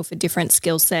different people for different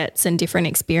skill sets and different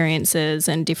experiences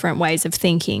and different ways of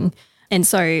thinking. And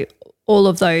so all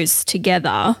of those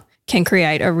together can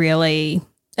create a really,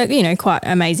 quite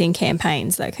amazing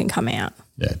campaigns that can come out.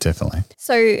 Yeah, definitely.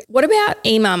 So what about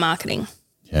email marketing?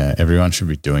 Yeah, everyone should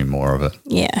be doing more of it.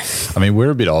 Yeah. I mean,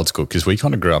 we're a bit old school because we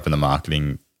kind of grew up in the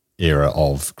marketing era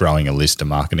of growing a list and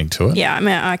marketing to it. Yeah,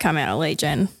 I come out of lead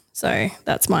gen, so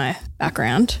that's my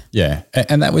background. Yeah,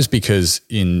 and that was because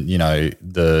in,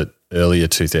 the earlier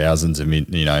 2000s and,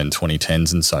 in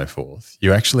 2010s and so forth,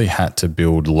 you actually had to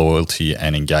build loyalty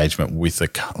and engagement with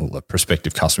a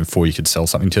prospective customer before you could sell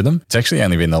something to them. It's actually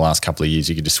only been the last couple of years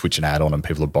you could just switch an ad on and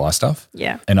people would buy stuff.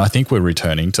 Yeah. And I think we're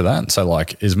returning to that. So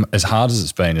like as hard as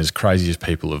it's been, as crazy as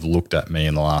people have looked at me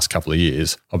in the last couple of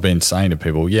years, I've been saying to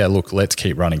people, yeah, look, let's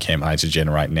keep running campaigns to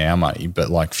generate now money, but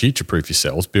like future-proof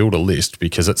yourselves, build a list,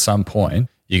 because at some point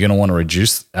you're going to want to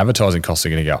reduce advertising costs, are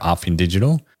going to go up in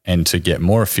digital. And to get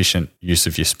more efficient use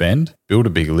of your spend, build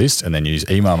a big list and then use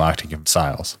email marketing and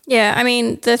sales. Yeah, I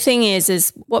mean, the thing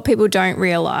is what people don't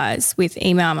realize with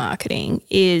email marketing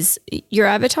is your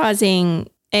advertising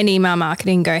and email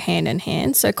marketing go hand in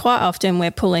hand. So quite often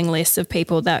we're pulling lists of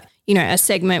people that, a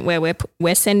segment where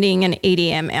we're sending an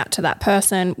EDM out to that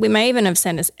person. We may even have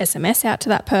sent an SMS out to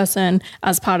that person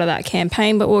as part of that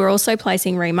campaign, but we're also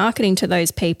placing remarketing to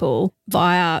those people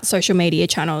via social media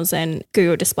channels and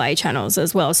Google display channels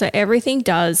as well. So everything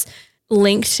does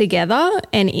link together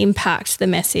and impact the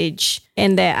message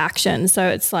and their action. So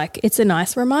it's like, it's a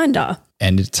nice reminder.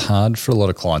 And it's hard for a lot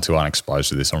of clients who aren't exposed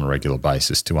to this on a regular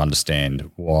basis to understand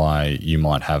why you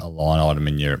might have a line item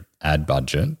in your ad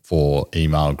budget for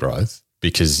email growth,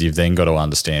 because you've then got to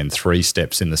understand 3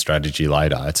 steps in the strategy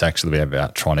later. It's actually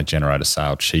about trying to generate a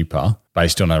sale cheaper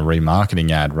based on a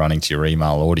remarketing ad running to your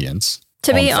email audience.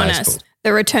 To be honest,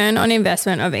 the return on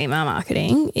investment of email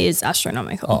marketing is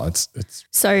astronomical. Oh, it's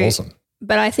so awesome.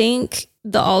 But I think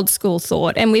the old school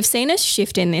thought, and we've seen a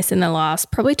shift in this in the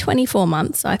last probably 24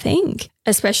 months, I think,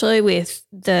 especially with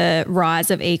the rise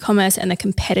of e-commerce and the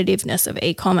competitiveness of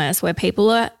e-commerce, where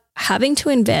people are having to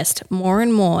invest more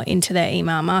and more into their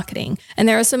email marketing. And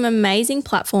there are some amazing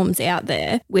platforms out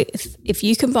there with, if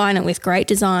you combine it with great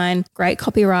design, great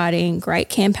copywriting, great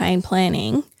campaign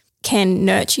planning, can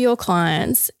nurture your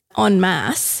clients en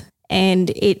masse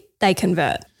and they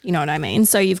convert. You know what I mean?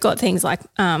 So you've got things like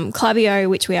Klaviyo,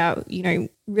 which we are,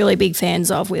 really big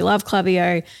fans of. We love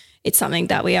Klaviyo. It's something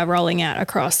that we are rolling out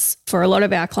across for a lot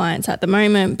of our clients at the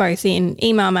moment, both in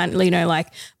email, like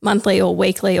monthly or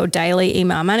weekly or daily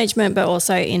email management, but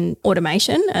also in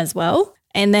automation as well.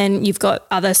 And then you've got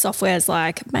other softwares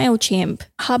like MailChimp,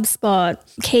 HubSpot,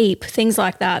 Keep, things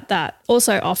like that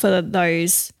also offer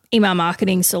those email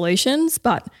marketing solutions.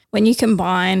 But when you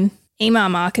combine email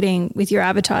marketing with your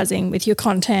advertising, with your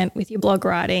content, with your blog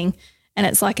writing, and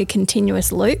it's like a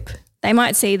continuous loop. They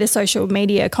might see the social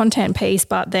media content piece,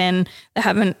 but then they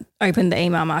haven't opened the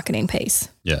email marketing piece.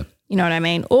 Yeah. You know what I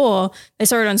mean? Or they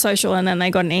saw it on social and then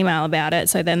they got an email about it.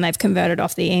 So then they've converted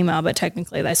off the email, but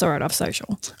technically they saw it off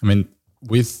social. I mean,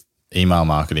 with email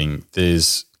marketing,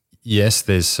 there's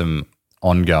some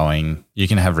ongoing, you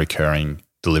can have recurring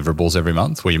deliverables every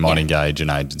month where you might engage an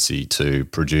agency to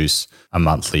produce a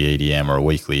monthly EDM or a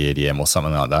weekly EDM or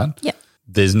something like that. Yeah.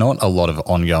 There's not a lot of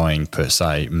ongoing per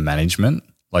se management.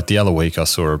 Like the other week I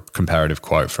saw a comparative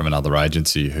quote from another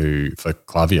agency for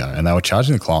Klaviyo, and they were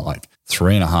charging the client like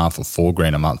 $3,500 or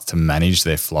 $4,000 a month to manage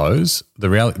their flows. The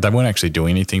reality, they weren't actually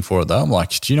doing anything for it though. I'm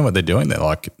like, do you know what they're doing? They're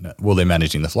like, well, they're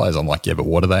managing the flows. I'm like, yeah, but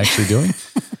what are they actually doing?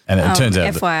 And it turns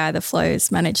out FYI, the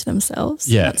flows manage themselves.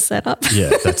 Yeah. That's set up.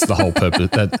 Yeah, that's the whole purpose.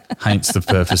 That hates the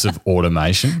purpose of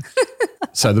automation.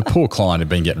 So the poor client had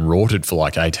been getting rorted for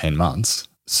like 18 months.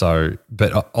 So,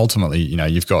 but ultimately,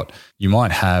 you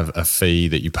might have a fee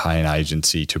that you pay an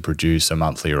agency to produce a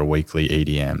monthly or a weekly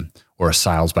EDM or a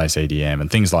sales-based EDM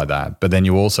and things like that. But then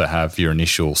you also have your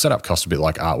initial setup cost, a bit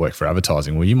like artwork for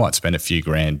advertising, where you might spend a few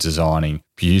grand designing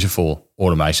beautiful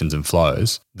automations and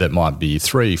flows that might be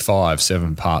 3, 5,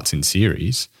 7 parts in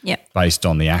series based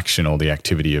on the action or the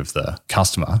activity of the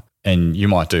customer. And you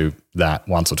might do that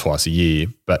once or twice a year,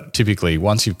 but typically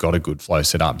once you've got a good flow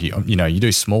set up, you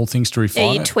do small things to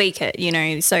refine it. You tweak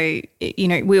it, So,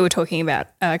 we were talking about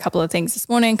a couple of things this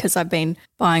morning because I've been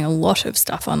buying a lot of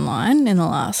stuff online in the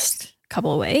last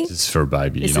couple of weeks. This is for a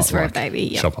baby. This is for a baby.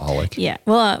 Yep. Shopaholic. Yeah.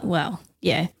 Well,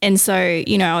 yeah. And so,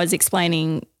 I was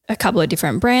explaining a couple of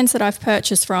different brands that I've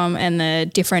purchased from and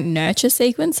the different nurture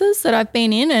sequences that I've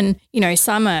been in. And,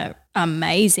 some are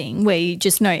amazing where you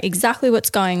just know exactly what's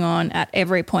going on at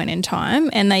every point in time,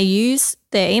 and they use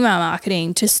their email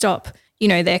marketing to stop,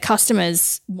 their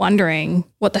customers wondering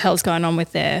what the hell's going on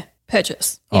with their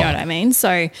purchase. You know what I mean?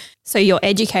 So you're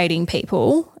educating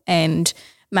people and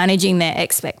managing their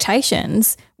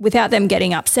expectations without them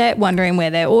getting upset, wondering where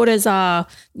their orders are,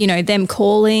 them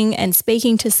calling and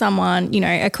speaking to someone,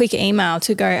 a quick email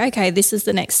to go, okay, this is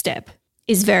the next step,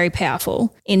 is very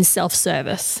powerful in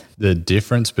self-service. The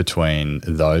difference between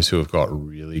those who have got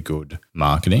really good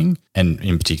marketing and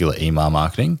in particular email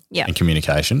marketing and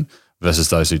communication versus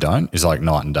those who don't is like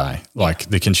night and day. Like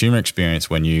the consumer experience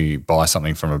when you buy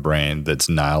something from a brand that's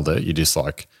nailed it, you're just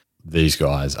like, these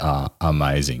guys are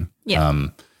amazing. Yeah.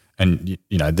 And,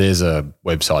 there's a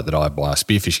website that I buy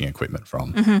spearfishing equipment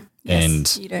from. Mm-hmm.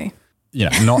 And, yes, you do.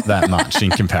 Not that much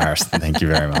in comparison. Thank you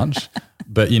very much.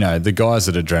 But, the guys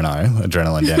at Adrenaline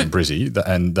down in Brizzy,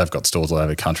 and they've got stores all over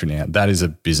the country now, that is a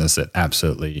business that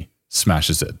absolutely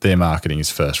smashes it. Their marketing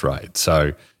is first rate.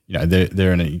 So,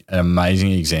 they're an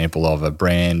amazing example of a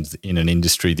brand in an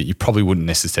industry that you probably wouldn't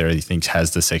necessarily think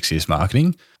has the sexiest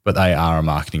marketing, but they are a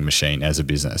marketing machine as a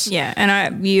business. Yeah,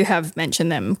 and you have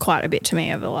mentioned them quite a bit to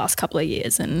me over the last couple of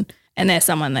years, and they're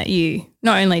someone that you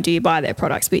not only do you buy their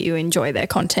products, but you enjoy their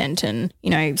content and,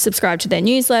 subscribe to their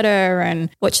newsletter and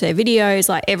watch their videos,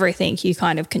 like everything you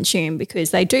kind of consume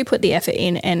because they do put the effort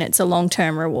in and it's a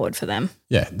long-term reward for them.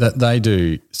 Yeah, they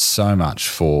do so much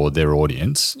for their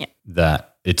audience that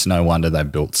it's no wonder they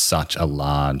built such a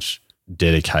large,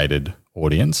 dedicated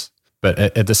audience. But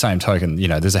at the same token,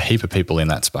 there's a heap of people in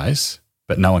that space,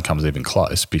 but no one comes even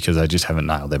close because they just haven't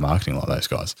nailed their marketing like those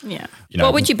guys. Yeah. You know,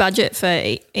 what would you budget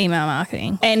for email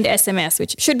marketing and SMS,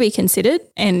 which should be considered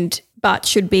but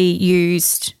should be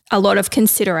used, a lot of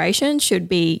consideration should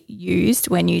be used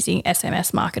when using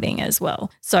SMS marketing as well.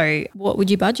 So what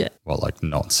would you budget? Well, like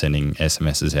not sending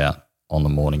SMSs out on the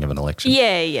morning of an election.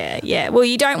 Yeah. Well,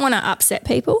 you don't want to upset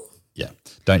people. Yeah.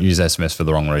 Don't use SMS for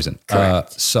the wrong reason.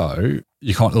 Correct. So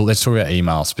you can't, let's talk about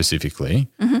email specifically.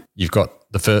 Mm-hmm. You've got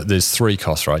there's 3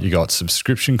 costs, right? You got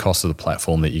subscription costs of the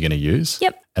platform that you're going to use.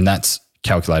 Yep. And that's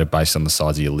calculated based on the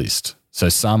size of your list. So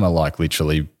some are like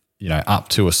literally, up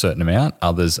to a certain amount.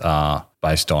 Others are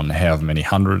based on however many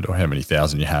 100 or how many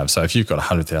thousand you have. So if you've got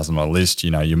 100,000 on a list,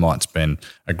 you might spend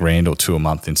 $1,000 or $2,000 a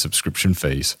month in subscription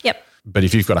fees. Yep. But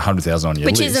if you've got 100,000 on your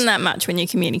list. Which isn't that much when you're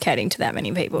communicating to that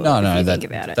many people. No, think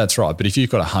about it. That's right. But if you've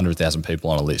got 100,000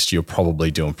 people on a list, you're probably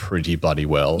doing pretty bloody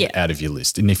well out of your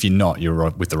list. And if you're not,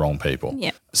 you're with the wrong people.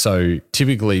 Yeah. So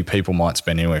typically people might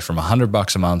spend anywhere from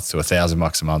 $100 a month to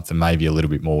 $1,000 a month and maybe a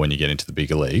little bit more when you get into the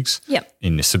bigger leagues. Yep.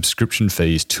 In the subscription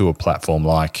fees to a platform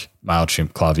like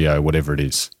MailChimp, Klaviyo, whatever it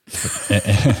is.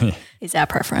 Is our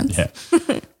preference. Yeah.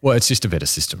 Well, it's just a better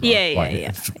system. Right?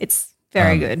 Yeah. It's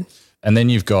very good. And then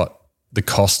you've got the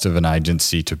cost of an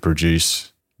agency to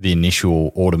produce the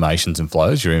initial automations and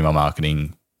flows, your email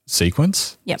marketing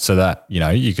sequence. Yep. So that,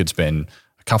 you could spend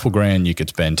a couple grand, you could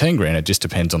spend 10 grand. It just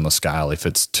depends on the scale. If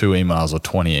it's 2 emails or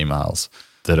 20 emails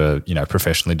that are,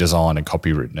 professionally designed and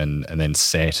copywritten and then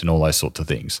set and all those sorts of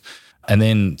things. And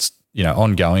then,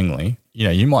 ongoingly,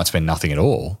 you might spend nothing at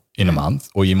all in a month,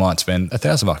 or you might spend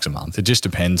 $1,000 a month. It just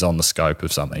depends on the scope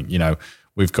of something.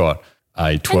 We've got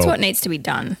a 12. That's what needs to be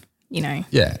done.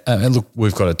 Yeah. And look,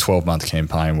 we've got a 12-month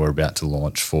campaign we're about to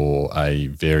launch for a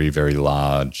very, very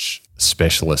large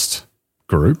specialist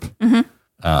group,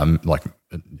 like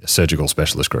a surgical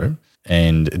specialist group.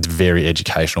 And it's very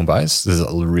educational based. There's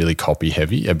a really copy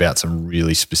heavy about some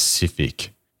really specific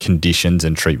conditions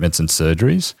and treatments and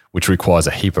surgeries, which requires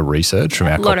a heap of research from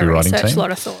our copywriting team. A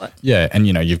lot of thought. Yeah. And,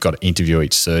 you've got to interview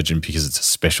each surgeon because it's a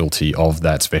specialty of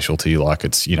that specialty. Like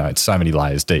it's, it's so many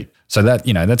layers deep. So that,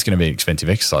 that's going to be an expensive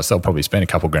exercise. They'll probably spend a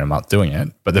couple grand a month doing it,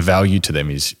 but the value to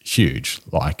them is huge,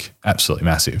 like absolutely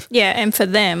massive. Yeah. And for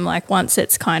them, like once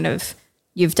it's kind of,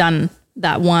 you've done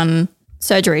that one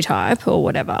surgery type or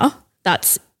whatever,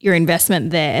 that's your investment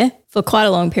there for quite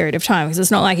a long period of time, because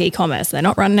it's not like e-commerce. They're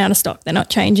not running out of stock. They're not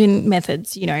changing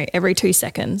methods, every 2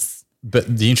 seconds.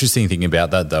 But the interesting thing about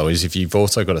that though is if you've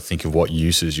also got to think of what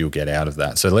uses you'll get out of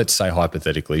that. So let's say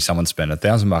hypothetically someone spent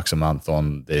 $1,000 a month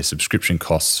on their subscription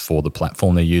costs for the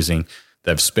platform they're using.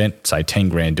 They've spent say 10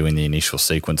 grand doing the initial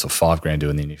sequence or 5 grand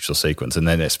doing the initial sequence, and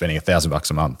then they're spending $1,000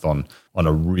 a month on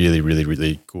a really, really,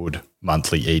 really good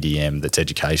monthly EDM that's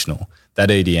educational. That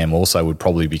EDM also would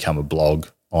probably become a blog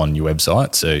on your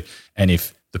website. So, and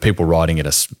if the people writing it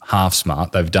are half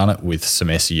smart, they've done it with some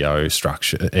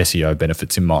SEO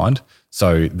benefits in mind.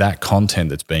 So that content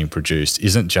that's being produced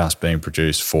isn't just being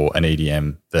produced for an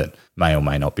EDM that may or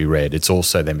may not be read. It's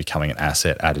also then becoming an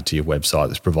asset added to your website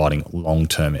that's providing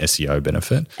long-term SEO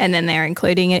benefit. And then they're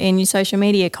including it in your social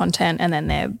media content, and then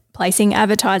they're placing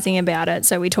advertising about it.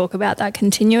 So we talk about that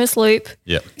continuous loop.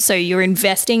 Yep. So you're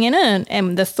investing in it,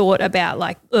 and the thought about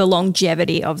like the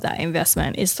longevity of that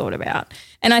investment is thought about.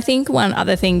 And I think one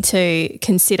other thing to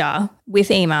consider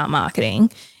with email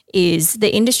marketing is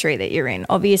the industry that you're in.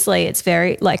 Obviously, it's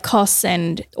very like costs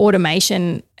and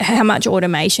automation, how much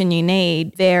automation you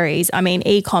need varies. I mean,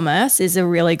 e-commerce is a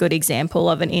really good example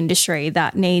of an industry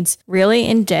that needs really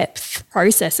in-depth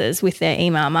processes with their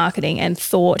email marketing and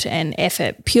thought and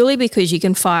effort, purely because you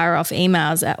can fire off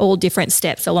emails at all different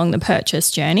steps along the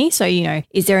purchase journey. So,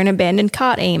 is there an abandoned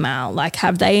cart email? Like,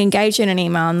 have they engaged in an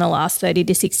email in the last 30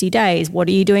 to 60 days? What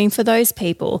are you doing for those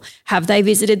people? Have they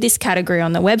visited this category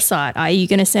on the website? Are you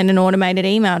going to send an automated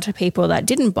email to people that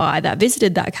didn't buy, that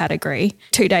visited that category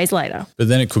 2 days later? But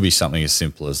then it could be something as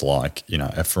simple as like,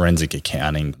 a forensic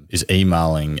accounting is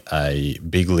emailing a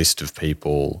big list of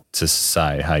people to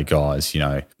say, hey guys,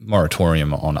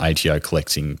 moratorium on ATO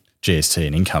collecting GST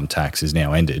and income tax is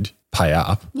now ended. Pay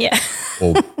up. Yeah.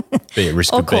 Or be at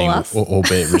risk of being or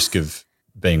be at risk of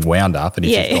being wound up. And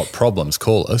if you've got problems,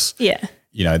 call us. Yeah.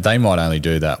 They might only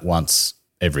do that once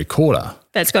every quarter.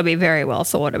 That's got to be very well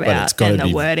thought about, and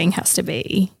the wording has to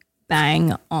be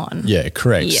bang on. Yeah,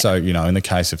 correct. Yeah. So, in the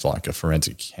case of like a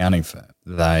forensic accounting firm,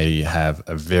 they have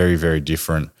a very, very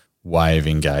different way of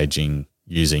engaging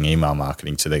using email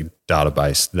marketing to their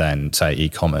database than, say,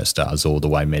 e-commerce does, or the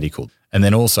way medical. And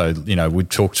then also, we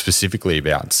talked specifically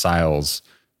about sales,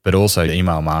 but also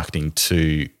email marketing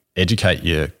to educate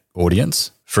your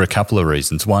audience for a couple of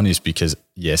reasons. One is because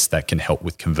yes, that can help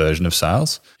with conversion of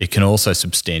sales. It can also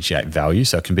substantiate value.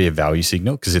 So it can be a value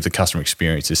signal, because if the customer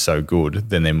experience is so good,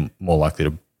 then they're more likely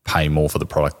to pay more for the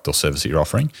product or service that you're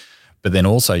offering. But then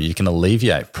also you can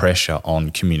alleviate pressure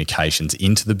on communications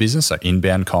into the business, so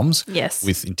inbound comms, Yes.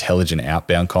 with intelligent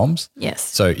outbound comms. Yes.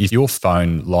 So if your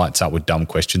phone lights up with dumb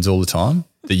questions all the time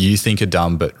that you think are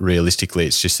dumb, but realistically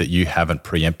it's just that you haven't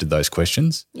preempted those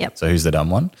questions. Yep. So who's the dumb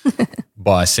one?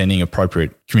 By sending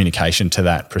appropriate communication to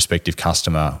that prospective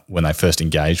customer when they first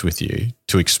engage with you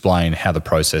to explain how the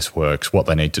process works, what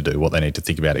they need to do, what they need to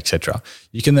think about, etc.,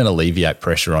 you can then alleviate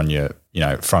pressure on your,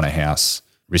 front of house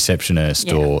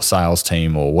receptionist or sales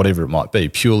team or whatever it might be,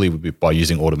 purely by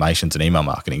using automations and email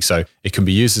marketing. So it can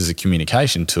be used as a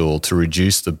communication tool to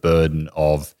reduce the burden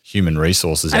of human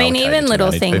resources. I mean, even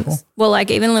little things. People. Well, like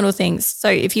even little things. So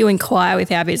if you inquire with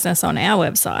our business on our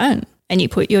website and you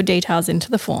put your details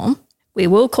into the form, we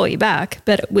will call you back,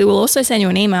 but we will also send you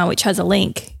an email which has a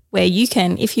link where you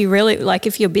can, if you really, like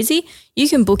if you're busy, you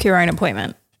can book your own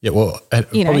appointment. Yeah, well,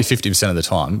 probably 50% of the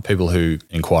time, people who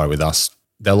inquire with us,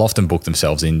 they'll often book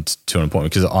themselves into an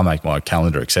appointment, because I make my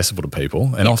calendar accessible to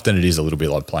people. And often it is a little bit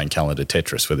like playing calendar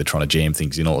Tetris, where they're trying to jam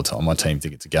things in all the time. My team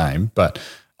think it's a game, but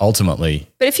ultimately.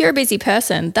 But if you're a busy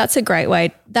person, that's a great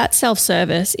way. That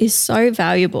self-service is so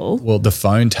valuable. Well, the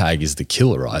phone tag is the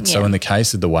killer, right? Yeah. So in the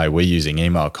case of the way we're using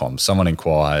email comms, someone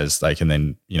inquires, they can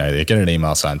then, they get an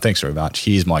email saying, thanks very much,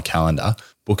 here's my calendar,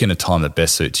 book in a time that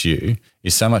best suits you,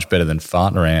 is so much better than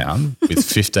farting around with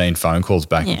 15 phone calls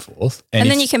back and forth. And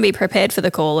then you can be prepared for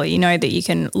the call, or that you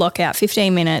can lock out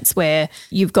 15 minutes where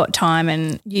you've got time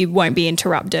and you won't be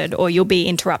interrupted, or you'll be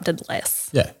interrupted less.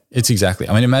 Yeah, it's exactly.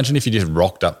 I mean, imagine if you just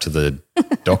rocked up to the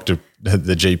doctor,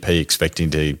 the GP,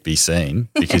 expecting to be seen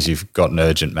because you've got an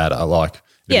urgent matter.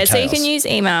 Yeah, so you can use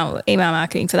email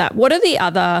marketing for that. What are the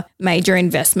other major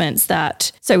investments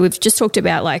so we've just talked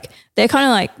about, they're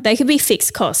kind of they could be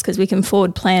fixed costs because we can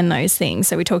forward plan those things.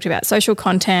 So we talked about social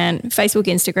content, Facebook,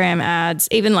 Instagram ads,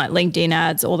 even LinkedIn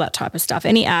ads, all that type of stuff,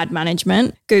 any ad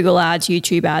management, Google ads,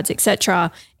 YouTube ads, etc.,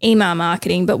 email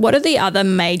marketing. But what are the other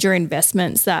major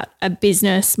investments that a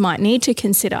business might need to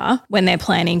consider when they're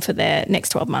planning for their next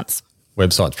 12 months?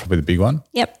 Website's probably the big one.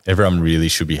 Yep. Everyone really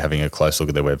should be having a close look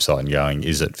at their website and going,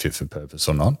 is it fit for purpose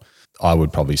or not? I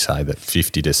would probably say that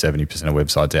 50 to 70% of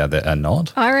websites out there are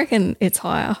not. I reckon it's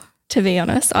higher, to be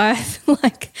honest. I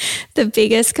the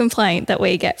biggest complaint that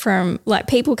we get from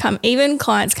people even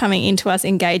clients coming into us,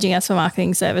 engaging us for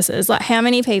marketing services, how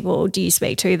many people do you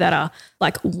speak to that are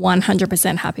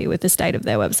 100% happy with the state of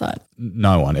their website?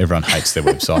 No one. Everyone hates their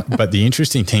website. But the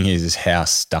interesting thing is how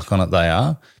stuck on it they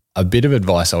are. A bit of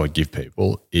advice I would give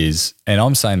people is, and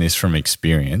I'm saying this from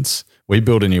experience, we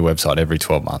build a new website every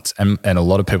 12 months. And a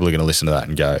lot of people are going to listen to that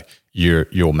and go,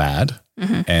 you're mad.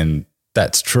 Mm-hmm. And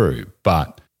that's true.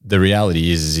 But the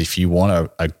reality is if you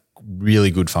want a really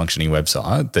good functioning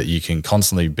website that you can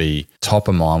constantly be top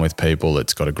of mind with people,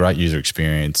 it's got a great user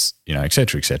experience, et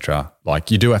cetera,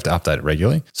 you do have to update it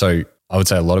regularly. So I would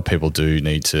say a lot of people do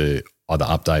need to either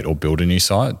update or build a new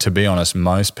site. To be honest,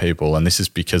 most people, and this is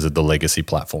because of the legacy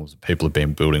platforms people have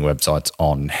been building websites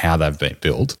on, how they've been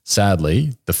built.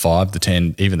 Sadly, the 5, the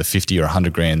 10, even the 50 or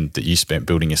 100 grand that you spent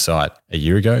building your site a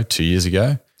year ago, 2 years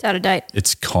ago, it's out of date.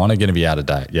 It's kind of going to be out of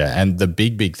date. Yeah. And the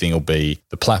big thing will be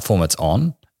the platform it's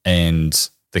on and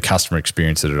the customer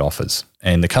experience that it offers.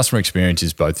 And the customer experience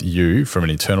is both you from an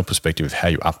internal perspective of how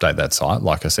you update that site.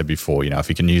 Like I said before, if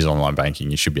you can use online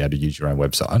banking, you should be able to use your own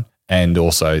website. And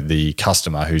also the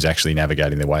customer who's actually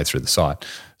navigating their way through the site.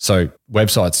 So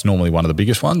website's normally one of the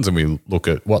biggest ones, and we look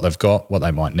at what they've got, what they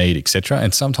might need, etc.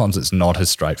 And sometimes it's not as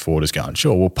straightforward as going,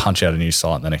 sure, we'll punch out a new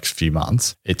site in the next few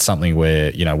months. It's something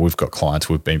where, we've got clients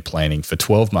who've been planning for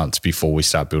 12 months before we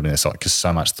start building their site, because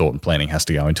so much thought and planning has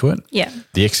to go into it. Yeah.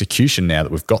 The execution now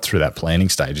that we've got through that planning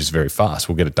stage is very fast.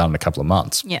 We'll get it done in a couple of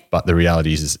months. Yeah. But the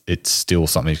reality is it's still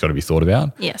something that's got to be thought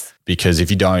about. Yes. Because if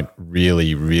you don't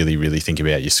really, really, really think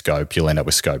about your scope, you'll end up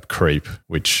with scope creep,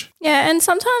 which... Yeah, and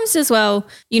sometimes as well,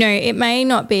 it may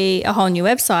not be a whole new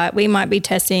website. We might be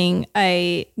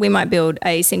we might build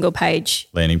a single page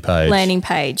landing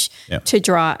page yep. to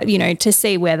drive, to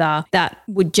see whether that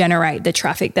would generate the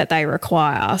traffic that they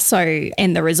require. So,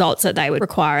 and the results that they would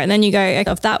require. And then you go,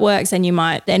 if that works, then you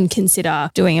might then consider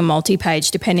doing a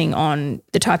multi-page depending on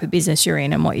the type of business you're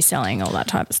in and what you're selling, all that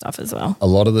type of stuff as well. A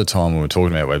lot of the time when we're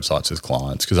talking about websites with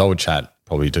clients, because I would chat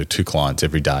probably to 2 clients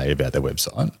every day about their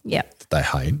website. Yeah. That they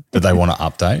hate, that they want to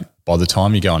update. By the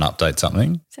time you go and update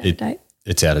something,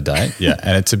 it's out of date. Yeah.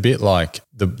 And it's a bit like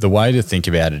the way to think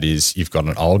about it is you've got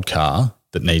an old car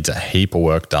that needs a heap of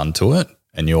work done to it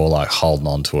and you're holding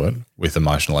on to it with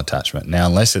emotional attachment. Now,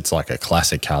 unless it's a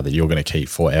classic car that you're going to keep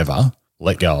forever,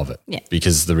 let go of it. Yeah.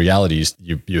 Because the reality is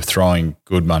you're throwing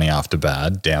good money after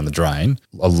bad down the drain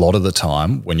a lot of the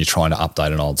time when you're trying to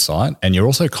update an old site, and you're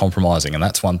also compromising. And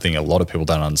that's one thing a lot of people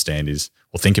don't understand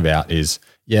or think about is,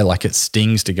 like it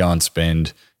stings to go and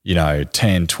spend,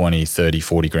 10, 20, 30,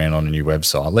 40 grand on a new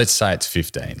website. Let's say it's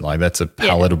 15. Like that's a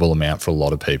palatable amount for a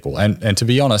lot of people. And to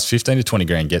be honest, 15 to 20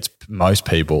 grand gets most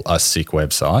people a sick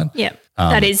website. Yeah.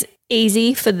 That is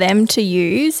easy for them to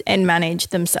use and manage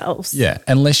themselves. Yeah,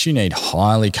 unless you need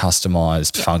highly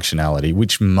customized functionality,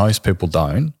 which most people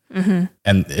don't. Mm-hmm.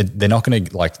 And they're not going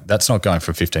to that's not going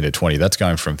from 15 to 20. That's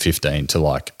going from 15 to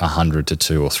 100 to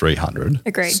 200 or 300.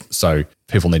 Agreed. So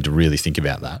people need to really think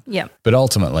about that. Yeah. But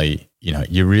ultimately,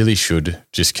 you really should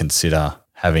just consider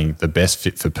having the best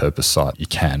fit for purpose site you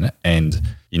can, and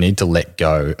you need to let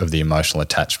go of the emotional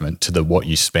attachment to what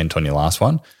you spent on your last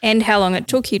one. And how long it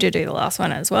took you to do the last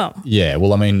one as well. Yeah,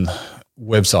 well, I mean,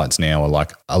 websites now are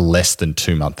a less than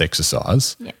 2-month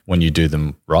exercise when you do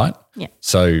them right. Yeah.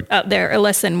 So they're a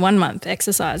less than 1 month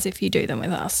exercise if you do them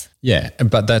with us. Yeah,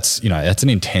 but that's that's an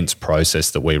intense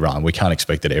process that we run. We can't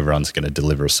expect that everyone's going to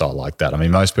deliver a site like that. I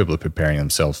mean, most people are preparing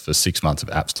themselves for 6 months of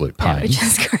absolute pain, which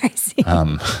is crazy.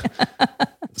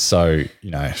 So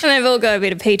and they've all got a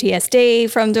bit of PTSD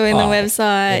from doing the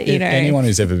website. Anyone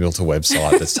who's ever built a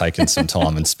website that's taken some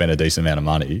time and spent a decent amount of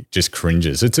money just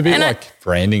cringes. It's a bit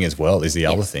branding as well is the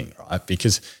other thing, right?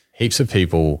 Because heaps of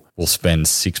people will spend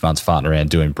 6 months farting around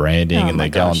doing branding, and they're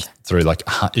going through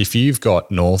if you've got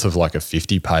north of a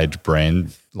 50-page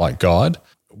brand guide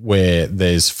where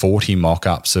there's 40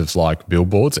 mock-ups of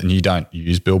billboards, and you don't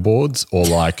use billboards, or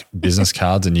business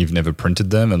cards and you've never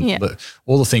printed them, and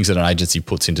all the things that an agency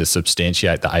puts in to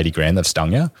substantiate the 80 grand they've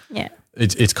stung you. Yeah.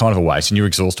 It's kind of a waste, and you're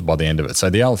exhausted by the end of it. So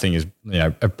the other thing is,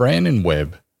 a brand and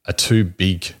web are two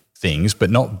big things, but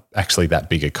not actually that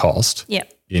big a cost. Yeah.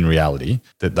 In reality,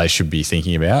 that they should be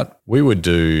thinking about. We would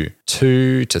do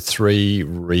 2 to 3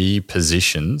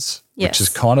 repositions, which is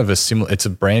kind of it's a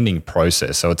branding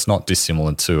process. So it's not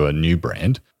dissimilar to a new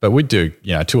brand, but we'd do,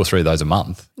 2 or 3 of those a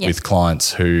month with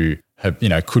clients who have,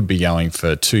 could be going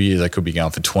for 2 years. They could be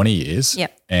going for 20 years.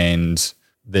 Yep. And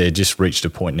they're just reached a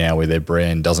point now where their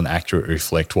brand doesn't accurately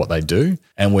reflect what they do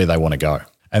and where they want to go.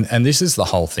 And this is the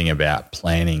whole thing about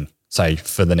planning, say,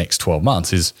 for the next 12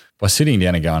 months is by sitting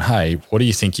down and going, hey, what do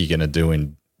you think you're going to do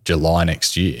in July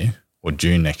next year or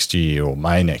June next year or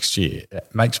May next year?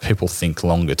 It makes people think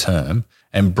longer term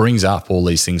and brings up all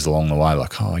these things along the way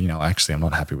actually I'm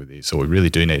not happy with this, or we really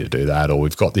do need to do that, or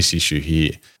we've got this issue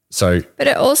here. But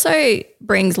it also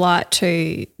brings light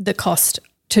to the cost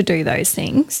to do those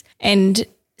things. And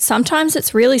sometimes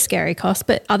it's really scary cost,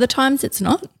 but other times it's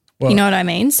not. Well, you know what I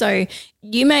mean? So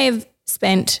you may have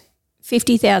spent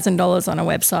 $50,000 on a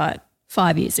website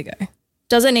 5 years ago.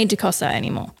 Does it need to cost that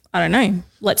anymore? I don't know.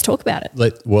 Let's talk about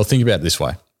it. Well, think about it this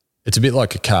way. It's a bit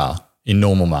like a car in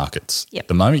normal markets. Yep.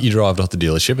 The moment you drive it off the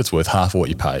dealership, it's worth half of what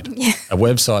you paid. Yeah. A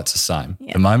website's the same.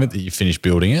 Yep. The moment that you finish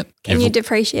building it. Can you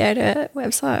depreciate a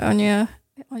website on your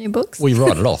books? Well, you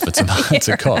write it off. It's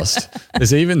a cost.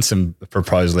 There's even some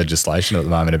proposed legislation at the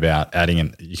moment about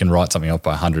adding you can write something off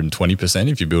by 120%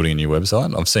 if you're building a new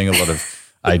website. I'm seeing a lot of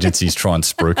agencies try and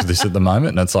spruik this at the moment,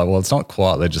 and it's it's not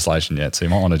quite legislation yet, so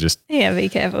you might want to just be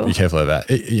careful. Be careful of that.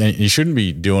 You shouldn't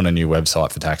be doing a new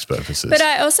website for tax purposes. But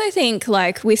I also think,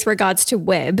 with regards to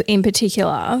web in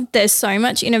particular, there's so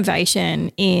much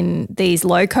innovation in these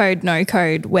low-code,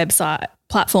 no-code website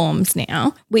platforms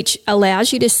now, which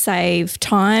allows you to save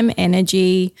time,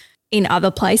 energy in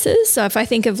other places. So if I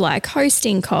think of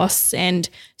hosting costs and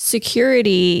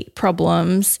security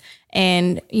problems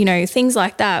and, things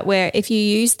like that, where if you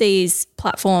use these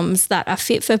platforms that are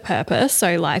fit for purpose,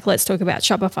 so let's talk about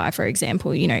Shopify, for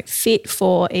example, fit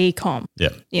for e-com.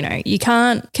 Yeah. You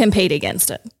can't compete against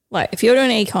it. If you're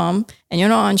doing e-com and you're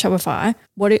not on Shopify,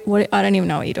 what I don't even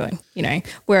know what you're doing,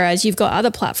 Whereas you've got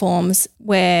other platforms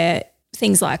where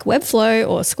things like Webflow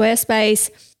or Squarespace,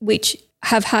 which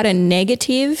have had a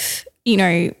negative,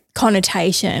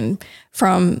 connotation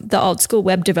from the old school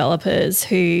web developers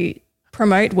who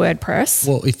promote WordPress.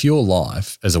 Well, if your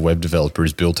life as a web developer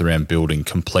is built around building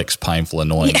complex, painful,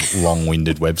 annoying,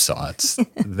 long-winded websites,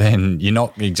 then you're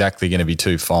not exactly going to be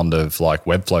too fond of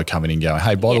Webflow coming in and going,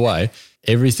 hey, by the way,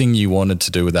 everything you wanted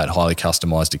to do with that highly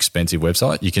customized, expensive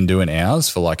website, you can do in hours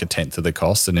for a tenth of the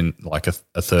cost and in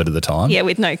a third of the time. Yeah,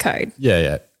 with no code.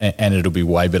 Yeah. And it'll be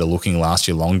way better looking, last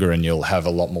you longer, and you'll have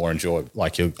a lot more enjoyment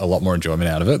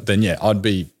out of it. Then I'd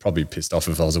be probably pissed off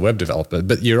if I was a web developer.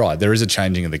 But you're right, there is a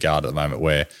changing of the guard at the moment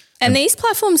where. And these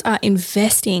platforms are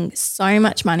investing so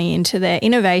much money into their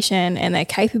innovation and their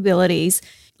capabilities.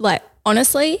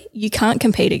 honestly, you can't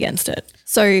compete against it.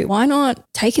 So why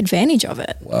not take advantage of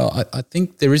it? Well, I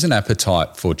think there is an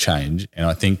appetite for change, and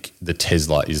I think the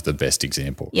Tesla is the best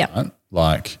example. Yeah. Right?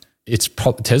 Like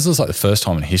Tesla's like the first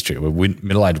time in history where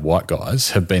middle-aged white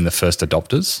guys have been the first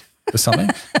adopters for something.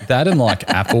 That and like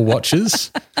Apple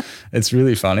Watches. It's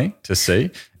really funny to see.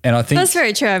 And I think that's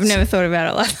very true. I've never thought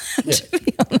about it like that, to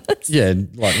be honest. Yeah,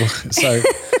 like so.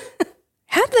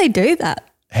 How do they do that?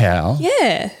 How?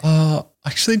 Yeah. I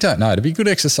actually don't know. It'd be a good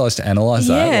exercise to analyse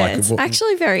that. Yeah, Like, it's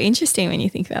actually very interesting when you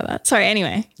think about that. Sorry,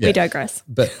 anyway, we digress.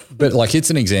 But like it's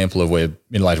an example of where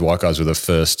middle-aged white guys were the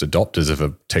first adopters of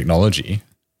a technology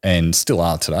and still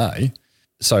are today.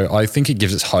 So I think it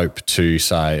gives us hope to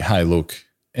say, hey, look,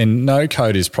 and no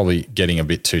code is probably getting a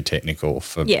bit too technical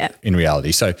for in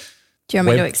reality. So do you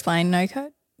want me to explain no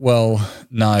code? Well,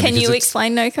 no. Can you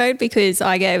explain no code? Because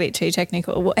I get a bit too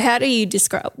technical. How do you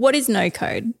describe, what is no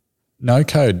code? No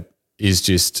code is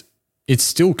just, it's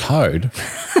still code,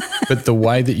 but the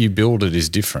way that you build it is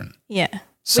different. Yeah.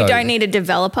 So we don't need a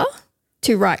developer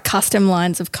to write custom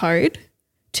lines of code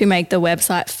to make the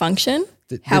website function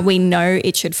how we know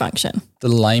it should function. The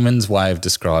layman's way of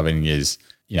describing is,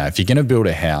 you know, if you're going to build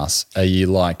a house, are you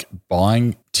like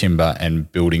buying timber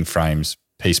and building frames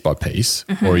piece by piece,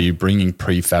 or are you bringing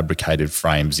prefabricated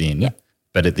frames in,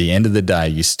 but at the end of the day,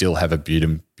 you still have a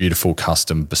beautiful,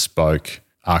 custom, bespoke,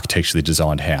 architecturally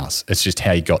designed house. It's just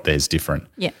how you got there is different.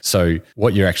 Yeah. So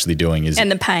what you're actually doing is...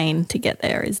 And the pain to get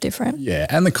there is different. Yeah,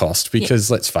 and the cost,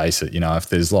 because let's face it, you know, if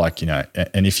there's like, you know,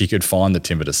 and if you could find the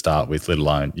timber to start with, let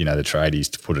alone, you know, the tradies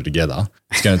to put it together,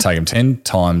 it's going to take them 10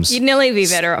 times... You'd nearly be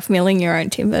better off milling your own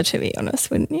timber, to be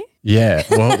honest, wouldn't you? Yeah,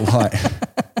 well, like...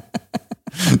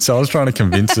 So I was trying to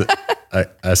convince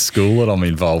a school that I'm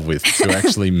involved with to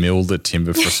actually mill the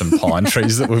timber for some pine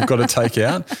trees that we've got to take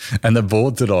out. And the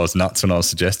board thought I was nuts when I was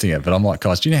suggesting it. But I'm like,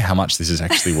 guys, do you know how much this is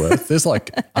actually worth? There's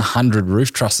like 100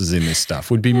 roof trusses in this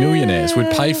stuff. We'd be millionaires.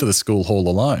 We'd pay for the school hall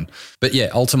alone. But yeah,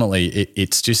 ultimately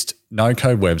it's just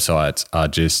no-code websites are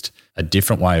just a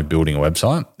different way of building a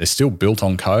website. They're still built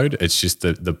on code. It's just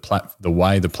the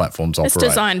way the platforms operate. It's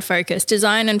design focused,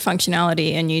 design and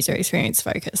functionality and user experience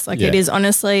focused. Like it is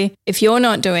honestly, if you're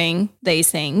not doing these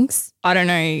things, I don't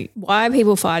know why are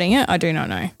people fighting it. I do not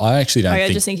know. I actually don't. I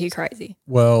just think you're crazy.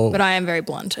 Well, but I am very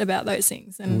blunt about those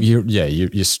things. And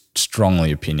you're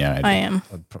strongly opinionated. I am.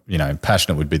 You know,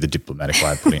 passionate would be the diplomatic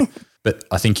way of putting it. But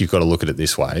I think you've got to look at it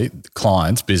this way.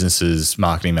 Clients, businesses,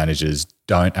 marketing managers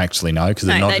don't actually know because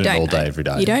they're not in it all day, every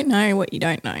day. You don't know what you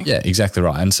don't know. Yeah, exactly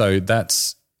right. And so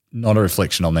that's not a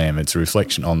reflection on them. It's a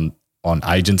reflection on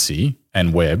agency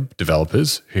and web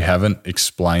developers who haven't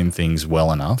explained things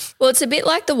well enough. Well, it's a bit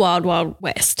like the Wild Wild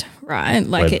West, right?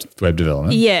 Like web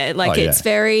development. Yeah, like it's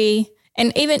very –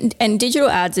 and digital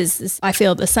ads is, I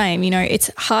feel, the same. You know, it's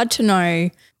hard to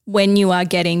know when you are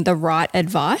getting the right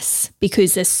advice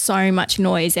because there's so much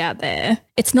noise out there.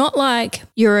 It's not like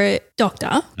you're a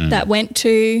doctor that went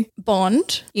to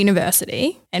Bond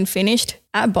University and finished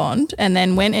at Bond and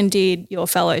then went and did your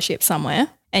fellowship somewhere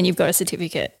and you've got a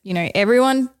certificate. You know,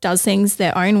 everyone does things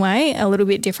their own way a little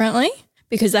bit differently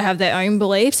because they have their own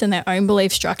beliefs and their own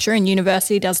belief structure, and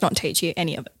university does not teach you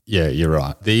any of it. Yeah, you're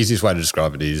right. The easiest way to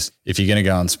describe it is if you're going to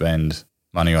go and spend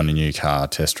money on a new car,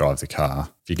 test drive the car.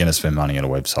 If you're going to spend money on a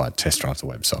website, test drive the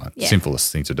website. Yeah.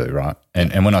 Simplest thing to do, right?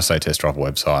 And when I say test drive a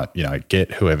website, you know,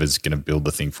 get whoever's going to build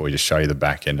the thing for you to show you the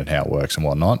back end and how it works and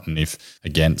whatnot. And if,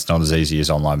 again, it's not as easy as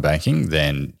online banking,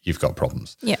 then you've got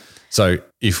problems. Yeah. So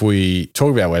if we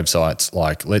talk about websites,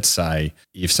 like let's say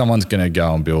if someone's going to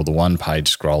go and build a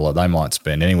one-page scroller, they might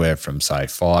spend anywhere from say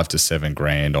 $5,000 to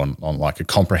 $7,000 on like a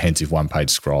comprehensive one-page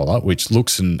scroller, which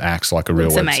looks and acts like a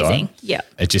real website. Amazing. Yeah.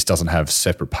 It just doesn't have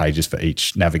separate pages for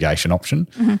each navigation option.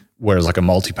 Mm-hmm. Whereas like a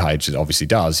multi-page, it obviously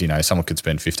does, you know, someone could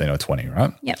spend 15 or 20,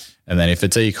 right? Yep. And then if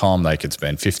it's e-com, they could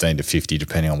spend 15 to 50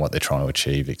 depending on what they're trying to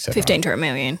achieve, et cetera. 15 to $1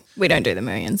 million. We don't do the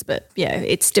millions, but yeah,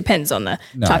 it depends on the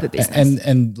type of business.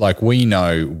 And like we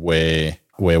know where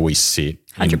we sit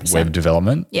 100%. In web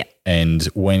development. Yeah. And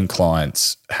when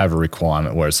clients have a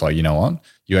requirement where it's like, you know what,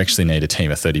 you actually need a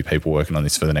team of 30 people working on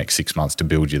this for the next 6 months to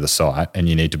build you the site and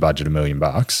you need to budget $1 million.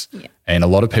 Yeah. And a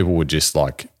lot of people would just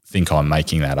like think I'm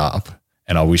making that up.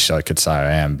 And I wish I could say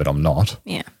I am, but I'm not.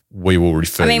 Yeah. We will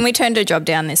refer. I mean, we turned a job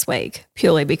down this week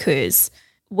purely because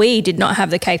we did not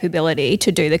have the capability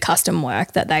to do the custom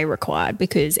work that they required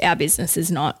because our business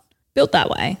is not built that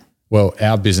way. Well,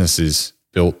 our business is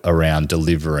built around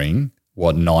delivering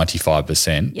what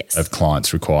 95% Yes. of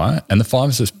clients require. And the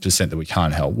 5% that we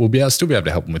can't help, we'll still be able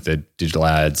to help them with their digital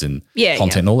ads and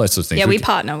content and all that sort of things. Yeah, we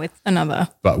partner with another.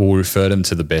 But we'll refer them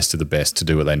to the best of the best to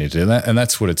do what they need to do. And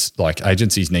that's what it's like.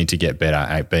 Agencies need to get better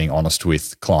at being honest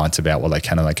with clients about what they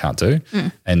can and they can't do.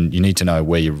 And you need to know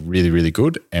where you're really, really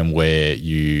good and where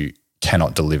you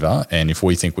cannot deliver. And if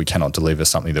we think we cannot deliver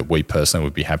something that we personally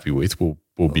would be happy with,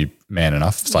 we'll be man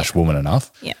enough / woman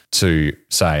enough to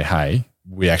say, hey,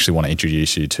 we actually want to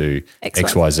introduce you to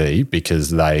XYZ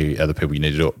because they are the people you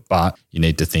need to do it. But you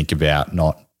need to think about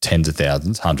not tens of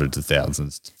thousands, hundreds of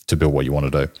thousands to build what you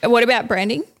want to do. What about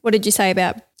branding? What did you say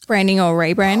about branding or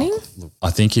rebranding? I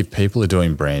think if people are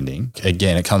doing branding,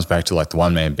 again, it comes back to like the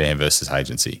one-man band versus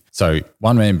agency. So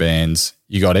one-man bands,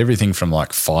 you got everything from like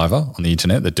Fiverr on the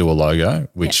internet that do a logo,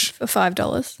 which for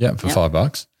 $5. Yeah, for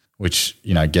 $5, which,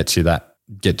 gets you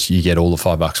you get all the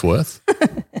 $5 worth.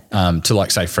 To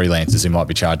like say freelancers who might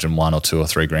be charging $1 or $2 or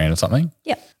 $3 grand or something.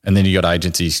 Yep. And then you got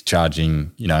agencies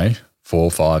charging, 4,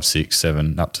 5, 6,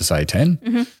 7, up to say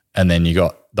 10. And then you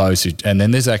got those and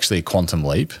then there's actually a quantum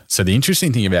leap. So the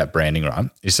interesting thing about branding, right,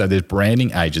 is so there's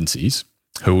branding agencies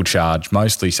who will charge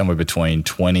mostly somewhere between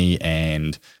 20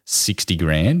 and 60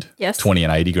 grand. Yes. 20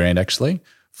 and 80 grand actually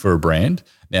for a brand.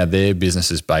 Now their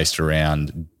business is based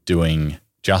around doing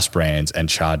just brands and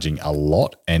charging a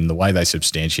lot. And the way they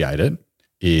substantiate it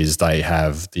is they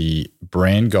have the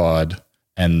brand guide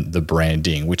and the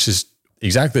branding, which is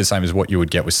exactly the same as what you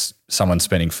would get with someone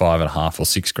spending $5.5 or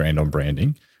 $6 grand on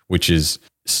branding, which is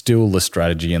still the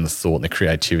strategy and the thought and the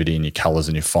creativity and your colours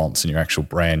and your fonts and your actual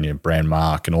brand, your brand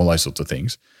mark and all those sorts of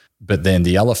things. But then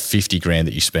the other 50 grand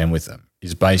that you spend with them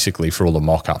is basically for all the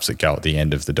mock-ups that go at the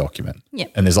end of the document.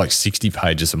 Yep. And there's like 60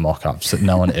 pages of mock-ups that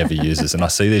no one ever uses. And I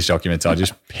see these documents, I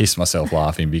just piss myself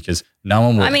laughing because no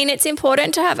one will. I mean, it's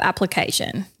important to have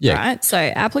application, right? So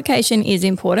application is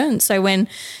important. So when,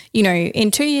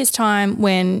 in 2 years' time,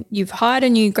 when you've hired a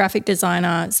new graphic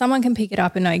designer, someone can pick it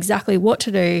up and know exactly what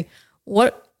to do,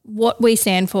 what we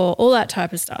stand for, all that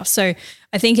type of stuff. So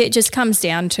I think it just comes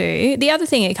down to the other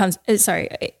thing.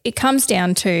 It comes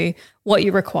down to what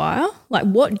you require. Like,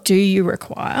 what do you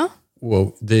require?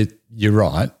 Well, you're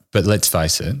right, but let's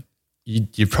face it,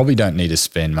 you probably don't need to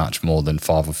spend much more than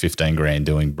 5 or 15 grand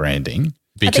doing branding.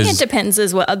 Because I think it depends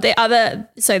as well. The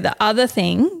other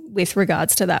thing with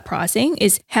regards to that pricing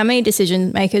is how many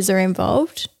decision makers are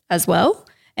involved as well.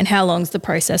 And how long's the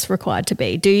process required to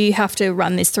be? Do you have to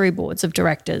run this through boards of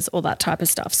directors, all that type of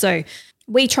stuff? So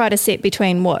we try to sit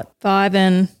between 5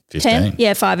 and 10?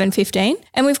 Yeah, 5 and 15.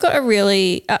 And we've got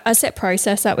a set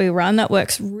process that we run that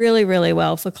works really, really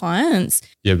well for clients.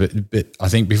 Yeah, but I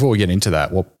think before we get into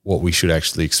that, what we should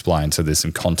actually explain, so there's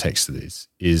some context to this,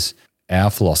 is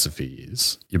our philosophy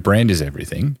is your brand is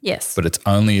everything. Yes. But it's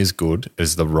only as good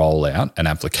as the rollout and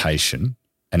application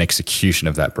and execution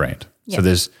of that brand. Yep. So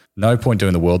there's no point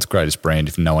doing the world's greatest brand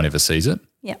if no one ever sees it.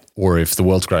 Yep. Or if the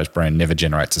world's greatest brand never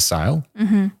generates a sale.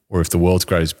 Or if the world's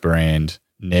greatest brand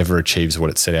never achieves what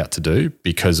it set out to do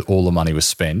because all the money was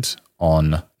spent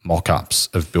on mock-ups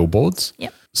of billboards.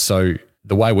 Yep. So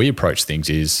the way we approach things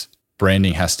is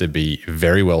branding has to be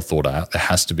very well thought out. There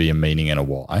has to be a meaning and a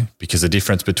why, because the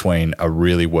difference between a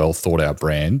really well thought out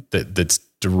brand that's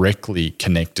directly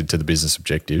connected to the business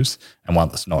objectives and one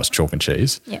that's not as chalk and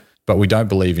cheese. Yep. But we don't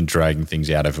believe in dragging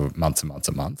things out over months and months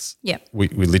and months. Yeah. We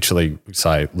literally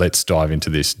say, let's dive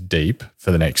into this deep for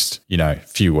the next,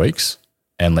 few weeks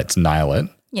and let's nail it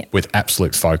with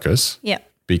absolute focus. Yeah.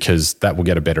 Because that will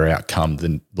get a better outcome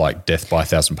than like death by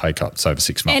 1,000 pay cuts over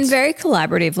 6 months. And very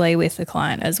collaboratively with the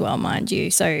client as well, mind you.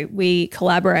 So we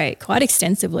collaborate quite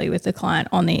extensively with the client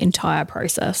on the entire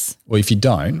process. Well, if you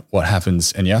don't, what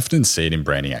happens, and you often see it in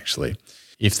branding actually,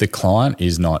 if the client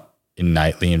is not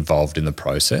innately involved in the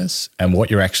process and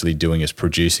what you're actually doing is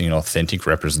producing an authentic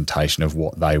representation of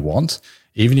what they want,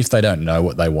 even if they don't know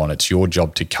what they want, it's your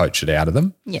job to coach it out of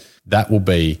them. Yeah. That will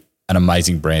be an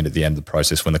amazing brand at the end of the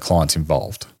process when the client's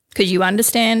involved. Because you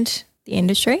understand the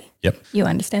industry. Yep. You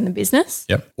understand the business.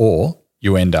 Yep. Or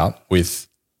you end up with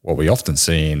what we often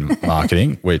see in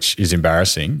marketing, which is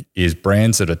embarrassing, is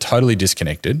brands that are totally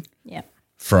disconnected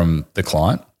from the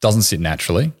client, doesn't sit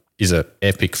naturally, is an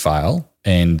epic fail.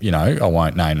 And, I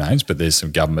won't name names, but there's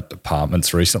some government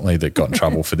departments recently that got in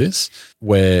trouble for this,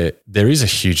 where there is a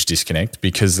huge disconnect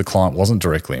because the client wasn't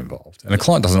directly involved. And a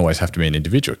client doesn't always have to be an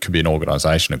individual. It could be an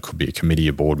organisation, it could be a committee,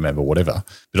 a board member, whatever.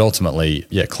 But ultimately,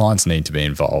 clients need to be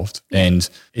involved. And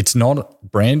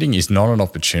branding is not an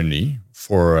opportunity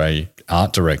for a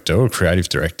art director or creative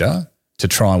director to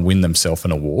try and win themselves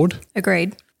an award.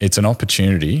 Agreed. It's an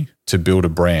opportunity to build a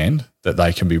brand that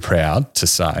they can be proud to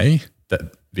say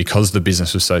that because the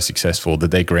business was so successful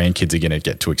that their grandkids are going to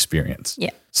get to experience.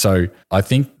 Yeah. So I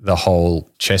think the whole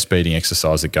chest beating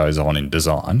exercise that goes on in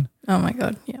design Oh my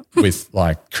God. Yeah. with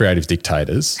like creative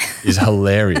dictators is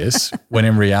hilarious when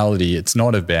in reality it's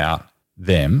not about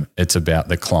them, it's about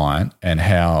the client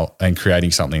and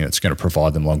creating something that's going to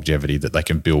provide them longevity that they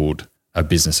can build a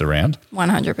business around.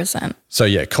 100%. So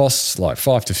yeah, costs like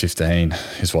 5 to 15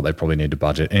 is what they probably need to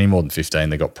budget. Any more than 15,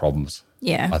 they've got problems.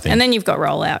 Yeah. I think. And then you've got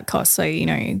rollout costs. So, you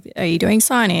know, are you doing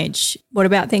signage? What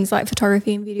about things like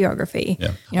photography and videography?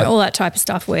 Yeah. You know, all that type of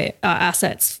stuff where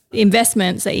assets,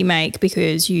 investments that you make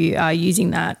because you are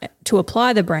using that to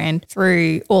apply the brand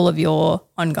through all of your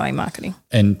ongoing marketing.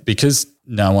 And because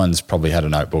no one's probably had a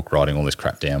notebook writing all this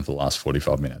crap down for the last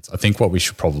 45 minutes, I think what we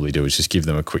should probably do is just give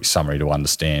them a quick summary to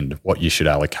understand what you should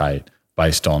allocate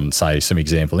based on, say, some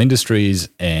example industries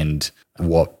and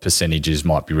what percentages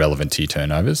might be relevant to your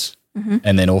turnovers. Mm-hmm.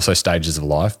 And then also stages of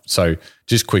life. So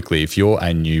just quickly, if you're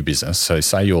a new business, so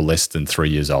say you're less than 3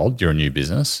 years old, you're a new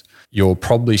business, you're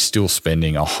probably still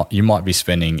spending, you might be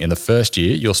spending in the first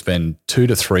year, you'll spend 2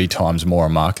 to 3 times more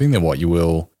on marketing than what you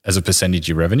will as a percentage of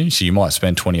your revenue. So you might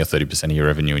spend 20 or 30% of your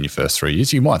revenue in your first 3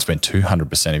 years. You might spend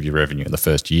 200% of your revenue in the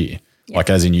first year. Yeah.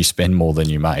 Like as in you spend more than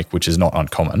you make, which is not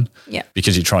uncommon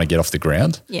because you're trying to get off the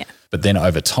ground. Yeah. But then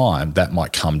over time, that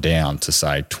might come down to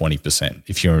say 20%.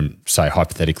 If you're in, say,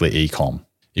 hypothetically e-com,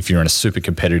 if you're in a super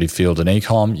competitive field in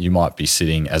e-com, you might be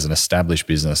sitting as an established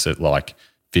business at like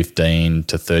 15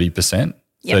 to 30%.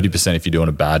 Yep. 30% if you're doing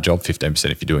a bad job,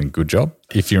 15% if you're doing a good job.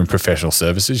 If you're in professional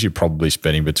services, you're probably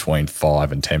spending between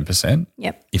 5 and 10%.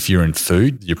 Yep. If you're in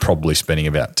food, you're probably spending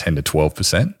about 10 to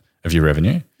 12% of your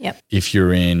revenue. Yep. If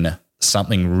you're in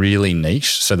something really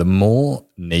niche, so the more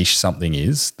niche something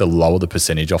is, the lower the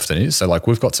percentage often is. So like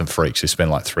we've got some freaks who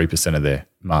spend like 3% of their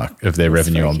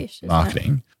revenue freakish, on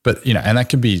marketing. But, you know, and that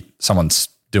could be someone's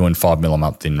doing $5 million a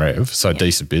month in rev, so a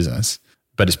decent business.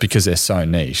 But it's because they're so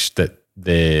niche that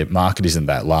their market isn't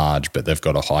that large, but they've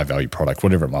got a high value product,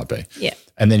 whatever it might be. Yeah.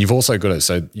 And then you've also got it.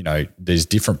 So, you know, there's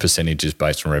different percentages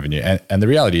based on revenue. And the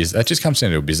reality is that just comes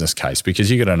down to a business case because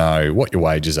you got to know what your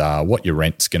wages are, what your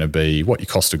rent's going to be, what your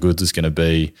cost of goods is going to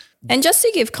be. And just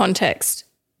to give context,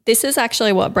 this is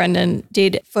actually what Brendan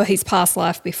did for his past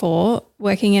life before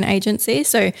working in agency.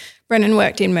 So Brendan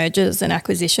worked in mergers and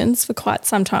acquisitions for quite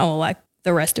some time, or like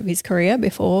the rest of his career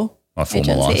before my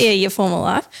former life. Yeah, your former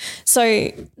life.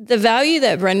 So the value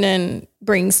that Brendan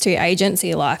brings to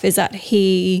agency life is that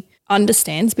he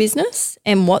understands business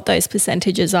and what those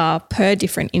percentages are per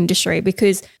different industry,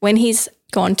 because when he's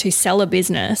gone to sell a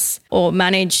business or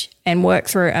manage and work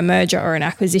through a merger or an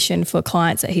acquisition for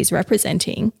clients that he's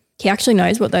representing, he actually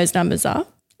knows what those numbers are.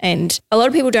 And a lot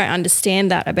of people don't understand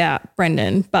that about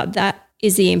Brendan, but that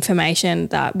is the information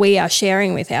that we are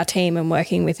sharing with our team and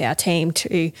working with our team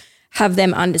to have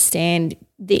them understand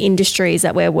the industries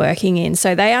that we're working in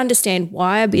so they understand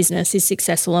why a business is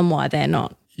successful and why they're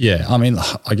not. Yeah, I mean,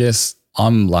 I guess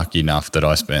I'm lucky enough that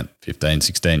I spent 15,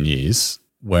 16 years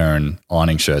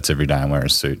ironing shirts every day and wearing a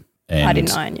suit. And I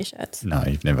didn't iron your shirts. No,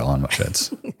 you've never ironed my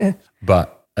shirts.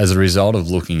 But as a result of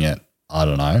looking at, I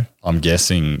don't know, I'm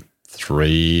guessing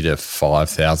 3,000 to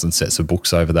 5,000 sets of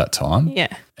books over that time. Yeah.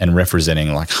 And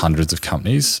representing like hundreds of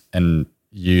companies, and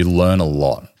you learn a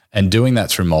lot. And doing that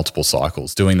through multiple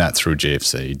cycles, doing that through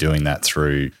GFC, doing that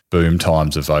through boom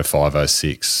times of 05,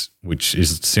 06, which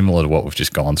is similar to what we've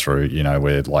just gone through, you know,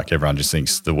 where like everyone just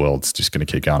thinks the world's just going to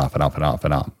keep going up and up and up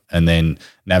and up. And then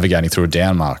navigating through a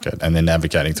down market and then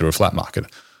navigating through a flat market.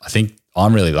 I think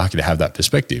I'm really lucky to have that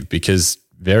perspective because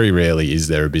very rarely is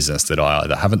there a business that I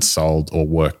either haven't sold or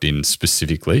worked in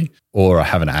specifically or I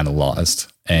haven't analysed.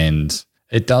 And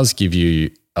it does give you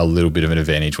a little bit of an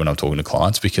advantage when I'm talking to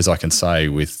clients because I can say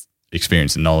with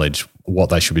experience and knowledge what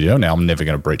they should be doing. Now, I'm never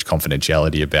going to breach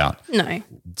confidentiality about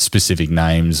specific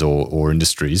names or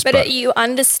industries. But you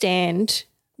understand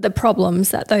the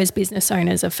problems that those business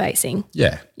owners are facing.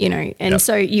 Yeah. You know, and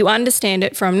so you understand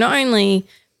it from not only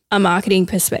a marketing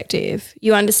perspective,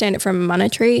 you understand it from a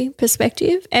monetary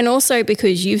perspective, and also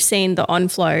because you've seen the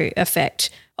on-flow effect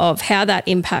of how that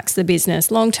impacts the business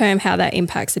long-term, how that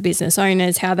impacts the business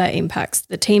owners, how that impacts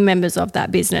the team members of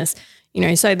that business. You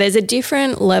know, so there's a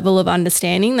different level of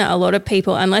understanding that a lot of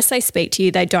people, unless they speak to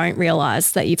you, they don't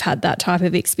realise that you've had that type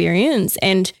of experience.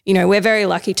 And, you know, we're very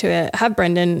lucky to have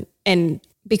Brendan, and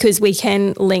because we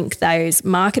can link those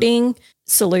marketing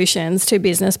solutions to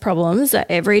business problems that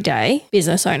every day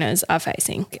business owners are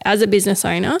facing. As a business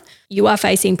owner, you are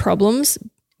facing problems,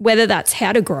 whether that's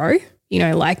how to grow, you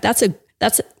know, like that's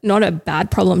not a bad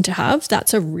problem to have.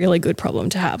 That's a really good problem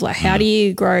to have. Like how do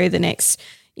you grow the next,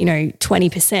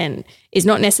 20% is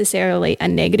not necessarily a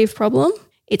negative problem.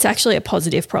 it's actually a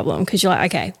positive problem because you're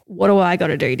like, okay, what do I got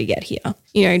to do to get here?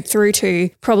 You know, through to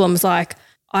problems like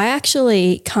I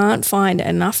actually can't find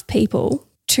enough people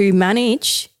to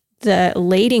manage the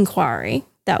lead inquiry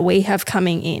that we have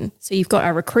coming in. So you've got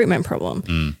a recruitment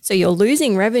problem. So you're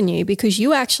losing revenue because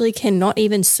you actually cannot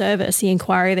even service the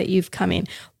inquiry that you've come in.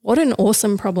 What an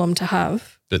awesome problem to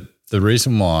have. But the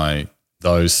reason why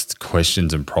those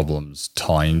questions and problems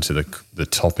tie into the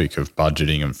topic of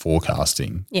budgeting and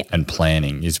forecasting and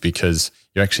planning is because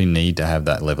you actually need to have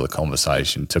that level of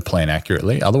conversation to plan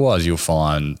accurately. Otherwise, you'll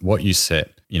find what you set,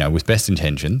 you know, with best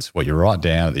intentions, what you write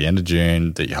down at the end of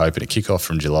June that you're hoping to kick off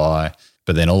from July,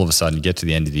 but then all of a sudden you get to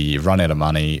the end of the year, you've run out of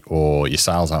money or your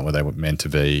sales aren't where they were meant to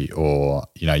be or,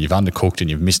 you know, you've undercooked and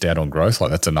you've missed out on growth. Like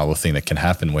that's another thing that can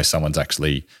happen where someone's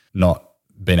actually not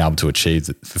been able to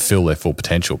fulfill their full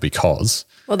potential because...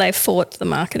 Well, they've fought the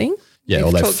marketing. Yeah,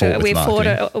 or they've fought with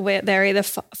marketing. Fought it where they're either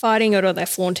fighting it or they're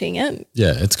flaunting it.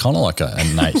 Yeah, it's kind of like an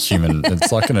innate human,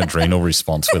 it's like an adrenal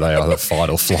response where they either fight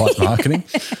or flight marketing.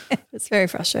 It's very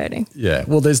frustrating. Yeah,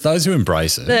 well, there's those who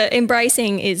embrace it. The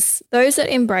embracing is those that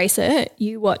embrace it,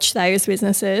 you watch those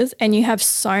businesses and you have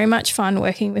so much fun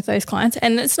working with those clients.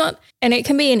 And it's not, and it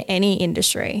can be in any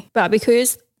industry, but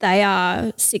because they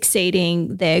are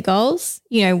succeeding their goals,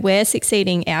 you know, we're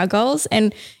succeeding our goals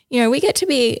and you know, we get to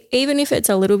be, even if it's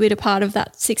a little bit a part of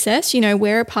that success, you know,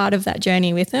 we're a part of that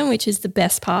journey with them, which is the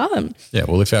best part. Yeah,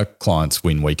 well, if our clients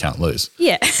win, we can't lose.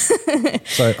 Yeah.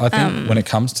 So I think when it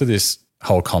comes to this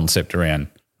whole concept around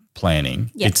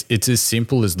planning, it's as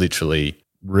simple as literally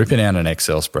ripping out an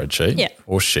Excel spreadsheet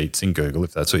or sheets in Google,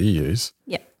 if that's what you use,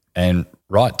 and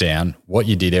write down what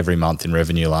you did every month in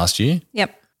revenue last year.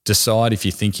 Decide if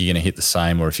you think you're going to hit the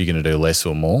same or if you're going to do less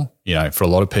or more. You know, for a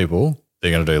lot of people,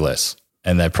 they're going to do less.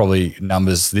 And they're probably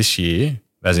numbers this year,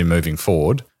 as in moving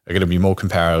forward, are going to be more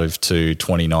comparative to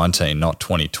 2019, not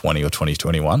 2020 or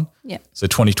 2021. So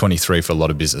 2023 for a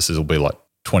lot of businesses will be like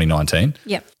 2019.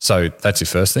 So that's your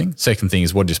first thing. Second thing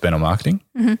is what did you spend on marketing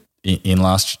in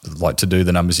last, like to do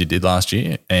the numbers you did last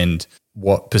year, and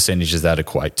what percentage does that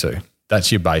equate to?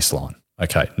 That's your baseline.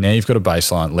 Okay, now you've got a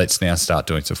baseline. Let's now start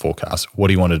doing some forecasts. What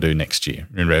do you want to do next year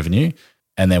in revenue?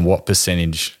 And then what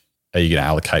percentage are you going to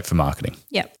allocate for marketing?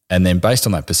 And then based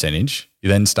on that percentage, you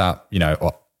then start, you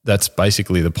know, that's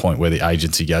basically the point where the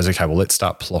agency goes, okay, well, let's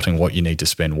start plotting what you need to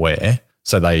spend where.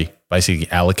 So they basically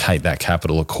allocate that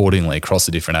capital accordingly across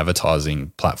the different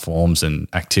advertising platforms and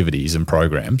activities and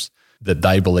programs that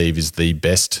they believe is the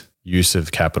best use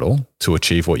of capital to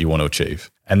achieve what you want to achieve.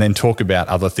 And then talk about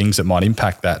other things that might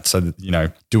impact that. So, that, you know,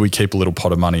 do we keep a little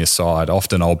pot of money aside?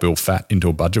 Often I'll build fat into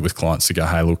a budget with clients to go,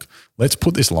 hey, look, let's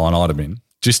put this line item in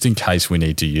just in case we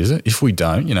need to use it. If we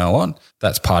don't, you know what?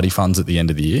 That's party funds at the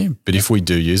end of the year. But if we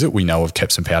do use it, we know we've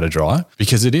kept some powder dry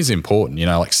because it is important. You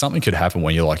know, like something could happen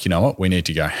when you're like, you know what? We need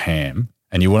to go ham.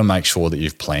 And you want to make sure that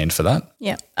you've planned for that.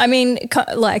 Yeah. I mean,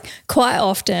 like quite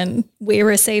often we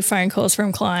receive phone calls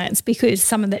from clients because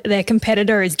some of their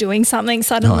competitor is doing something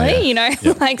suddenly, you know,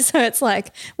 like, so it's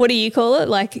like, what do you call it?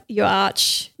 Like your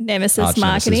arch nemesis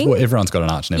marketing. Nemesis. Well, everyone's got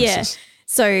an arch nemesis. Yeah.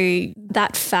 So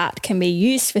that fat can be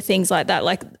used for things like that.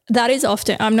 Like that is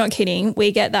often, I'm not kidding,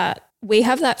 we get that. We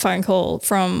have that phone call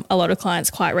from a lot of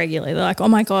clients quite regularly. They're like, oh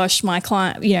my gosh, my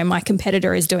client, you know, my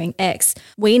competitor is doing X.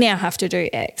 We now have to do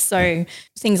X. So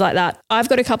things like that. I've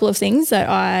got a couple of things that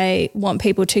I want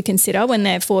people to consider when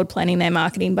they're forward planning their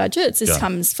marketing budgets. This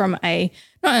comes from not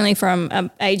only from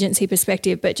an agency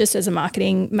perspective, but just as a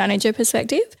marketing manager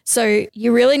perspective. So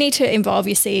you really need to involve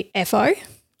your CFO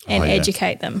and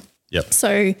educate them.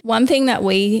 So one thing that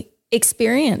we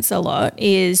experience a lot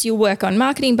is you'll work on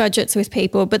marketing budgets with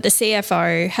people, but the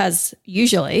CFO has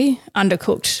usually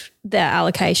undercooked their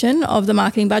allocation of the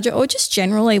marketing budget or just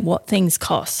generally what things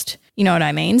cost. You know what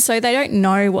I mean? So they don't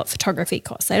know what photography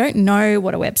costs. They don't know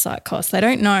what a website costs. They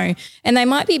don't know. And they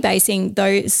might be basing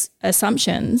those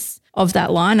assumptions of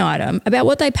that line item about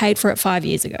what they paid for it 5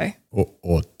 years ago.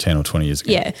 Or 10 or 20 years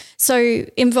ago. Yeah. So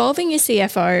involving your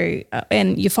CFO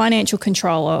and your financial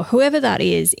controller, whoever that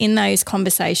is, in those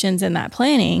conversations and that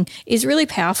planning is really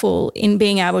powerful in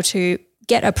being able to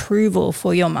get approval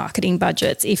for your marketing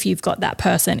budgets if you've got that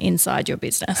person inside your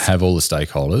business. Have all the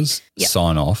stakeholders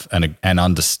sign off and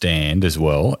understand as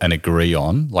well and agree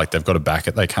on, like they've got to back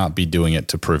it. They can't be doing it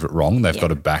to prove it wrong. They've got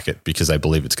to back it because they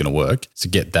believe it's going to work. So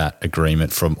get that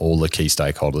agreement from all the key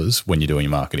stakeholders when you're doing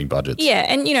your marketing budgets. Yeah.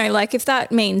 And, you know, like if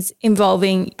that means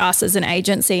involving us as an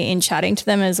agency in chatting to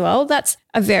them as well, that's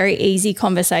a very easy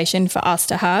conversation for us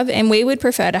to have. And we would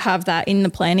prefer to have that in the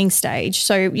planning stage.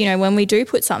 So, when we do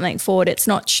put something forward, it's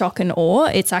not shock and awe.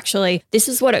 It's actually, this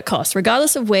is what it costs,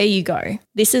 regardless of where you go.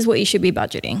 This is what you should be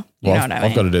budgeting. You know what I mean?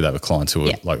 I've got to do that with clients who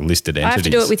are like listed entities. I have to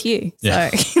do it with you. Yeah.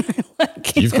 So,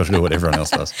 You've got to do what everyone else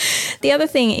does. The other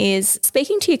thing is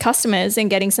speaking to your customers and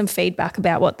getting some feedback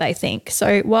about what they think.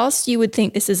 So whilst you would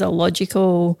think this is a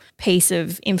logical piece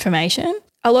of information,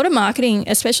 a lot of marketing,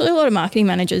 especially a lot of marketing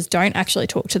managers, don't actually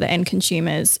talk to the end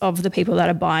consumers of the people that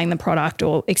are buying the product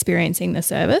or experiencing the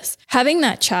service. Having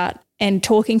that chat and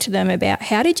talking to them about,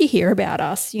 how did you hear about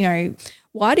us?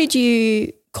 Why did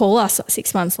you call us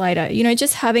 6 months later?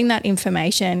 Just having that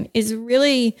information is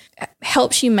really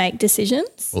helps you make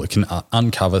decisions. Well, it can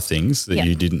uncover things that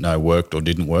you didn't know worked or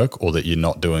didn't work, or that you're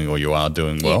not doing or you are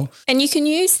doing well. And you can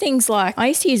use things like, I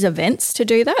used to use events to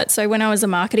do that. So when I was a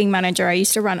marketing manager, I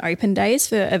used to run open days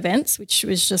for events, which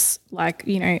was just like,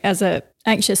 as a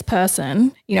anxious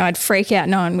person, I'd freak out.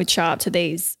 No one would show up to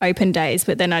these open days,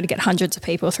 but then I'd get hundreds of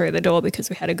people through the door because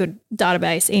we had a good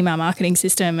database email marketing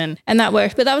system and that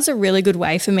worked. But that was a really good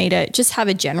way for me to just have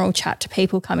a general chat to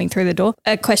people coming through the door.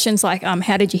 Questions like,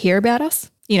 how did you hear about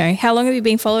us? How long have you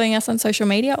been following us on social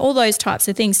media? All those types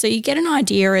of things. So you get an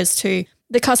idea as to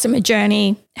the customer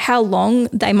journey, how long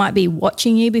they might be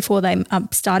watching you before they are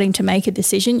starting to make a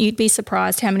decision. You'd be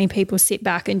surprised how many people sit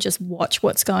back and just watch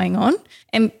what's going on.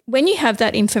 And when you have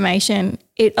that information,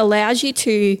 it allows you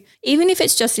to, even if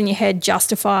it's just in your head,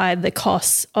 justify the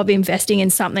costs of investing in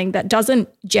something that doesn't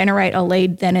generate a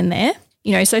lead then and there.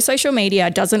 So social media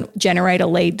doesn't generate a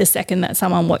lead the second that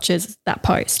someone watches that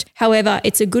post. However,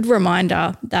 it's a good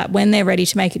reminder that when they're ready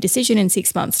to make a decision in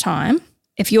 6 months' time,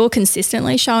 if you're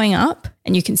consistently showing up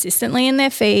and you're consistently in their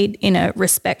feed in a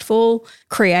respectful,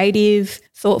 creative,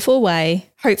 thoughtful way,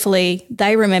 hopefully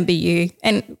they remember you.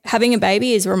 And having a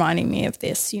baby is reminding me of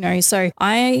this, So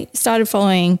I started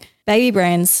following baby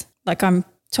brands, like I'm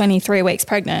 23 weeks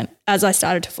pregnant, as I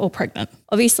started to fall pregnant.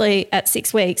 Obviously at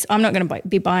 6 weeks, I'm not going to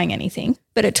be buying anything.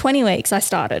 But at 20 weeks, I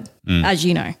started, as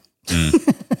you know.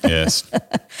 Yes.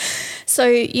 So,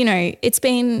 it's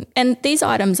been, and these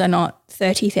items are not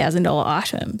 $30,000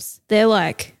 items. They're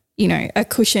like, a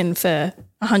cushion for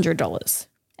 $100.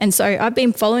 And so I've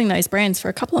been following those brands for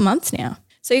a couple of months now.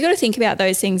 So you've got to think about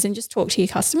those things and just talk to your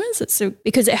customers.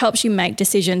 Because it helps you make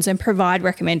decisions and provide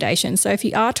recommendations. So if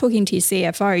you are talking to your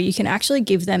CFO, you can actually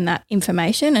give them that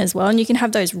information as well. And you can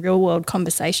have those real world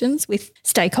conversations with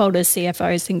stakeholders,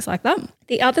 CFOs, things like that.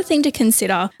 The other thing to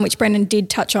consider, which Brendan did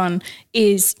touch on,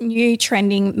 is new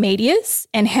trending medias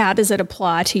and how does it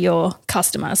apply to your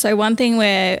customer. So one thing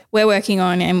we're working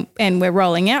on and we're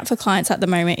rolling out for clients at the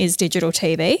moment is digital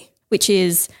TV, which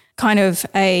is kind of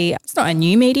it's not a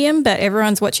new medium, but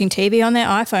everyone's watching TV on their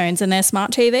iPhones and their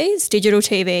smart TVs. Digital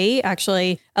TV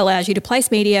actually allows you to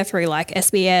place media through like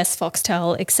SBS,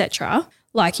 Foxtel, etc.,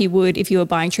 like you would if you were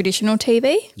buying traditional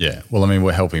TV. Yeah. Well,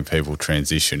 we're helping people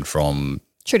transition from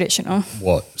traditional,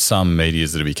 what some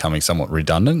medias that are becoming somewhat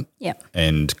redundant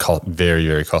and very,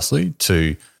 very costly,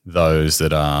 to those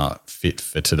that are fit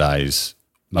for today's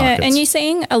markets. Yeah, and you're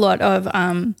seeing a lot of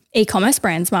e-commerce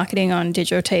brands marketing on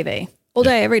digital TV. All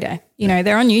day, every day.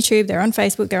 They're on YouTube, they're on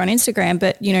Facebook, they're on Instagram,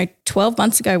 but 12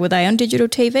 months ago, were they on digital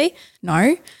TV?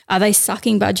 No. Are they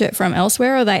sucking budget from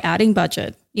elsewhere, or are they adding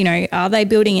budget? Are they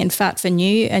building in fat for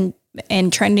new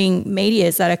and trending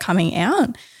medias that are coming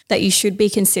out that you should be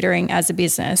considering as a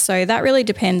business? So that really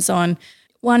depends on,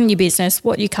 one, your business,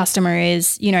 what your customer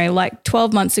is. Like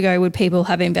 12 months ago, would people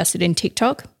have invested in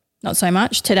TikTok? Not so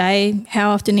much. Today,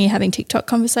 how often are you having TikTok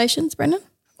conversations, Brendan?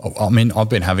 I've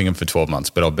been having them for 12 months,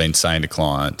 but I've been saying to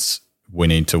clients, we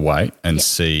need to wait and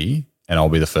see, and I'll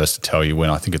be the first to tell you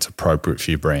when I think it's appropriate for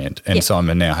your brand. And so I'm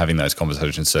now having those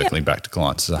conversations, circling back to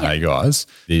clients to say, hey guys,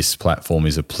 this platform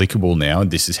is applicable now, and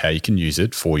this is how you can use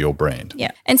it for your brand. Yeah.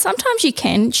 And sometimes you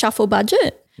can shuffle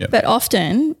budget, but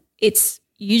often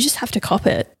you just have to cop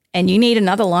it. And you need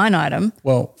another line item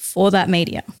for that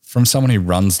media. From someone who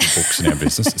runs the books in our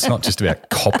business, it's not just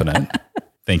about copping it.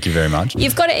 Thank you very much.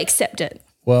 You've got to accept it.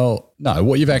 Well,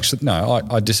 no,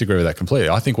 I disagree with that completely.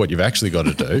 I think what you've actually got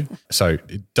to do, so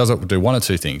does it do one or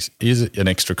two things? Is it an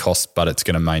extra cost, but it's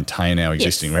going to maintain our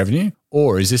existing revenue?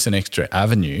 Or is this an extra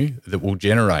avenue that will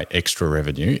generate extra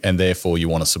revenue and therefore you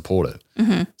want to support it?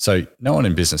 Mm-hmm. So no one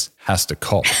in business has to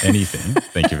cop anything.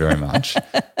 Thank you very much.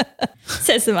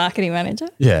 Says the marketing manager.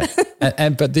 Yeah.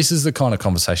 But this is the kind of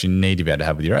conversation you need to be able to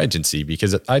have with your agency,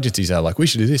 because agencies are like, we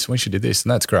should do this,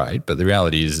 and that's great. But the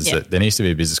reality is that there needs to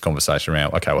be a business conversation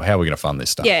around, okay, well, how are we going to fund this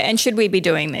stuff? Yeah, and should we be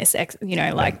doing this?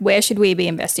 Where should we be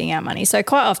investing our money? So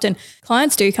quite often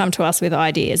clients do come to us with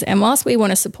ideas, and whilst we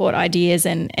want to support ideas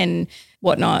and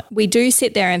whatnot, we do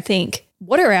sit there and think,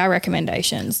 what are our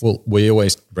recommendations? Well, we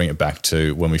always bring it back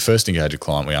to when we first engage a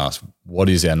client, we ask, what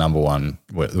is our number one,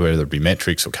 whether it be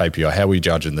metrics or KPI, how are we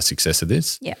judging the success of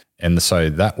this? Yeah. And so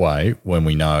that way, when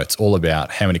we know it's all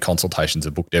about how many consultations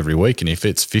are booked every week, and if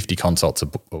it's 50 consults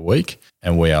a week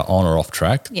and we are on or off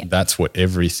track, that's what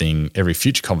every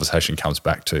future conversation comes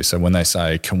back to. So when they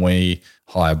say, can we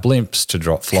hire blimps to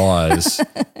drop flyers,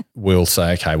 we'll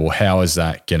say, okay, well, how is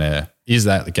that going to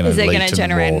lead to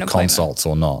more consults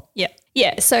or not? Yeah.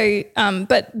 Yeah. So,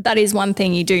 but that is one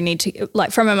thing you do need to,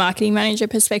 like from a marketing manager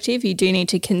perspective, you do need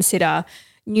to consider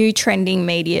new trending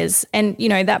medias. And, you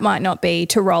know, that might not be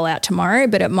to roll out tomorrow,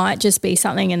 but it might just be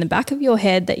something in the back of your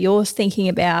head that you're thinking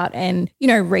about and, you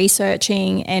know,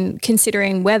 researching and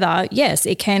considering whether, yes,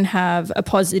 it can have a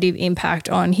positive impact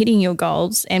on hitting your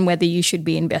goals and whether you should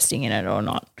be investing in it or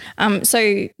not.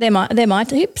 So they're my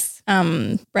tips.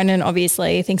 Brendan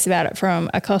obviously thinks about it from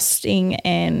a costing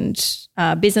and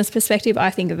business perspective.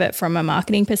 I think of it from a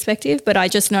marketing perspective, but I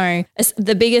just know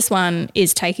the biggest one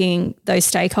is taking those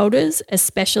stakeholders,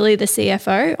 especially the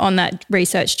CFO, on that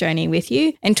research journey with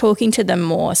you and talking to them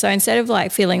more. So instead of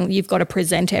like feeling you've got to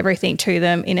present everything to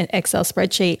them in an Excel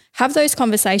spreadsheet, have those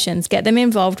conversations, get them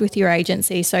involved with your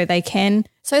agency so they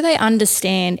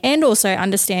understand and also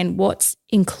understand what's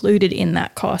included in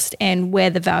that cost and where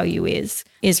the value is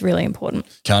really important.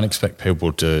 Can't expect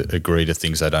people to agree to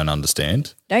things they don't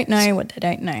understand. Don't know what they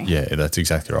don't know. Yeah, that's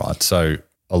exactly right. So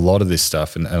a lot of this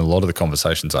stuff and a lot of the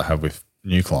conversations I have with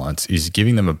new clients is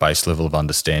giving them a base level of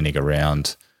understanding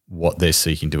around what they're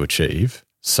seeking to achieve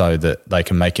so that they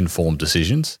can make informed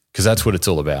decisions, because that's what it's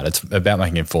all about. It's about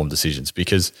making informed decisions,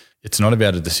 because it's not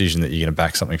about a decision that you're going to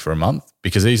back something for a month,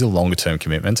 because these are longer term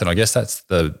commitments. And I guess that's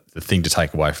the thing to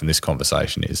take away from this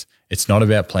conversation is it's not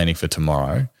about planning for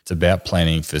tomorrow. It's about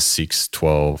planning for 6,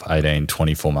 12, 18,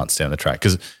 24 months down the track.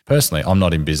 Because personally, I'm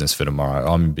not in business for tomorrow.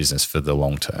 I'm in business for the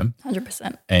long term.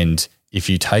 100%. And if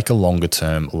you take a longer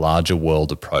term, larger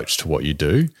world approach to what you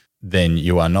do, then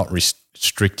you are not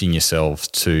restricting yourselves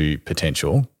to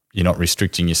potential. You're not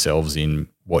restricting yourselves in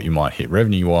what you might hit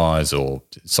revenue-wise or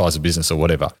size of business or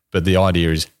whatever. But the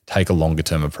idea is take a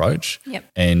longer-term approach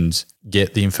and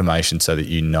get the information so that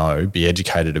you know, be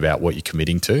educated about what you're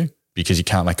committing to, because you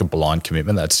can't make a blind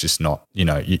commitment. That's just not, you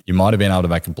know, you might have been able to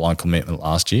make a blind commitment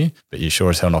last year, but you're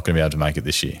sure as hell not going to be able to make it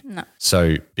this year. No.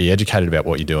 So be educated about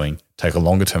what you're doing, take a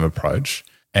longer-term approach,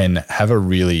 and have a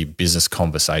really business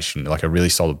conversation, like a really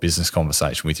solid business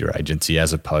conversation with your agency or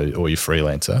your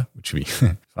freelancer, which would be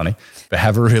funny, but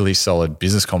have a really solid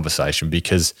business conversation,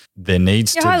 because there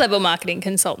needs your high-level marketing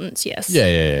consultants, yes.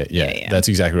 Yeah. That's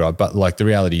exactly right. But like the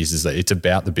reality is that it's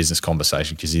about the business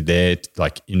conversation, because you're there,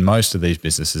 like in most of these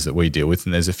businesses that we deal with,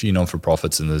 and there's a few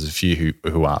non-for-profits and there's a few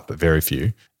who aren't, but very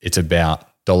few, it's about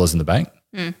dollars in the bank.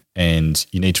 And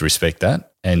you need to respect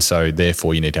that. And so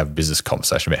therefore you need to have a business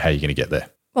conversation about how you're going to get there.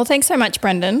 Well, thanks so much,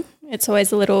 Brendan. It's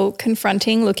always a little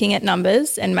confronting looking at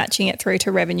numbers and matching it through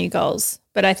to revenue goals.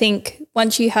 But I think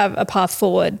once you have a path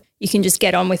forward, you can just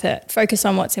get on with it, focus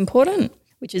on what's important,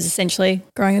 which is essentially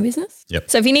growing a business. Yep.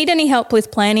 So if you need any help with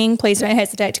planning, please don't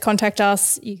hesitate to contact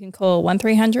us. You can call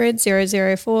 1300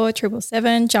 004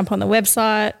 777, jump on the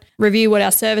website, review what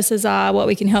our services are, what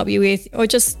we can help you with, or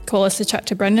just call us to chat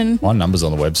to Brendan. My number's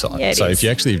on the website. Yeah, so if you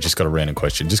actually have just got a random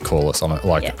question, just call us.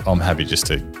 I'm happy just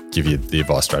to give you the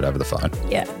advice straight over the phone.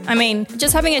 Yeah. I mean,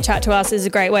 just having a chat to us is a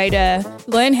great way to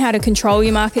learn how to control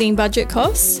your marketing budget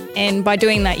costs. And by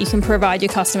doing that, you can provide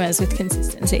your customers with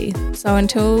consistency. So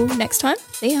until next time,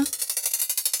 see ya.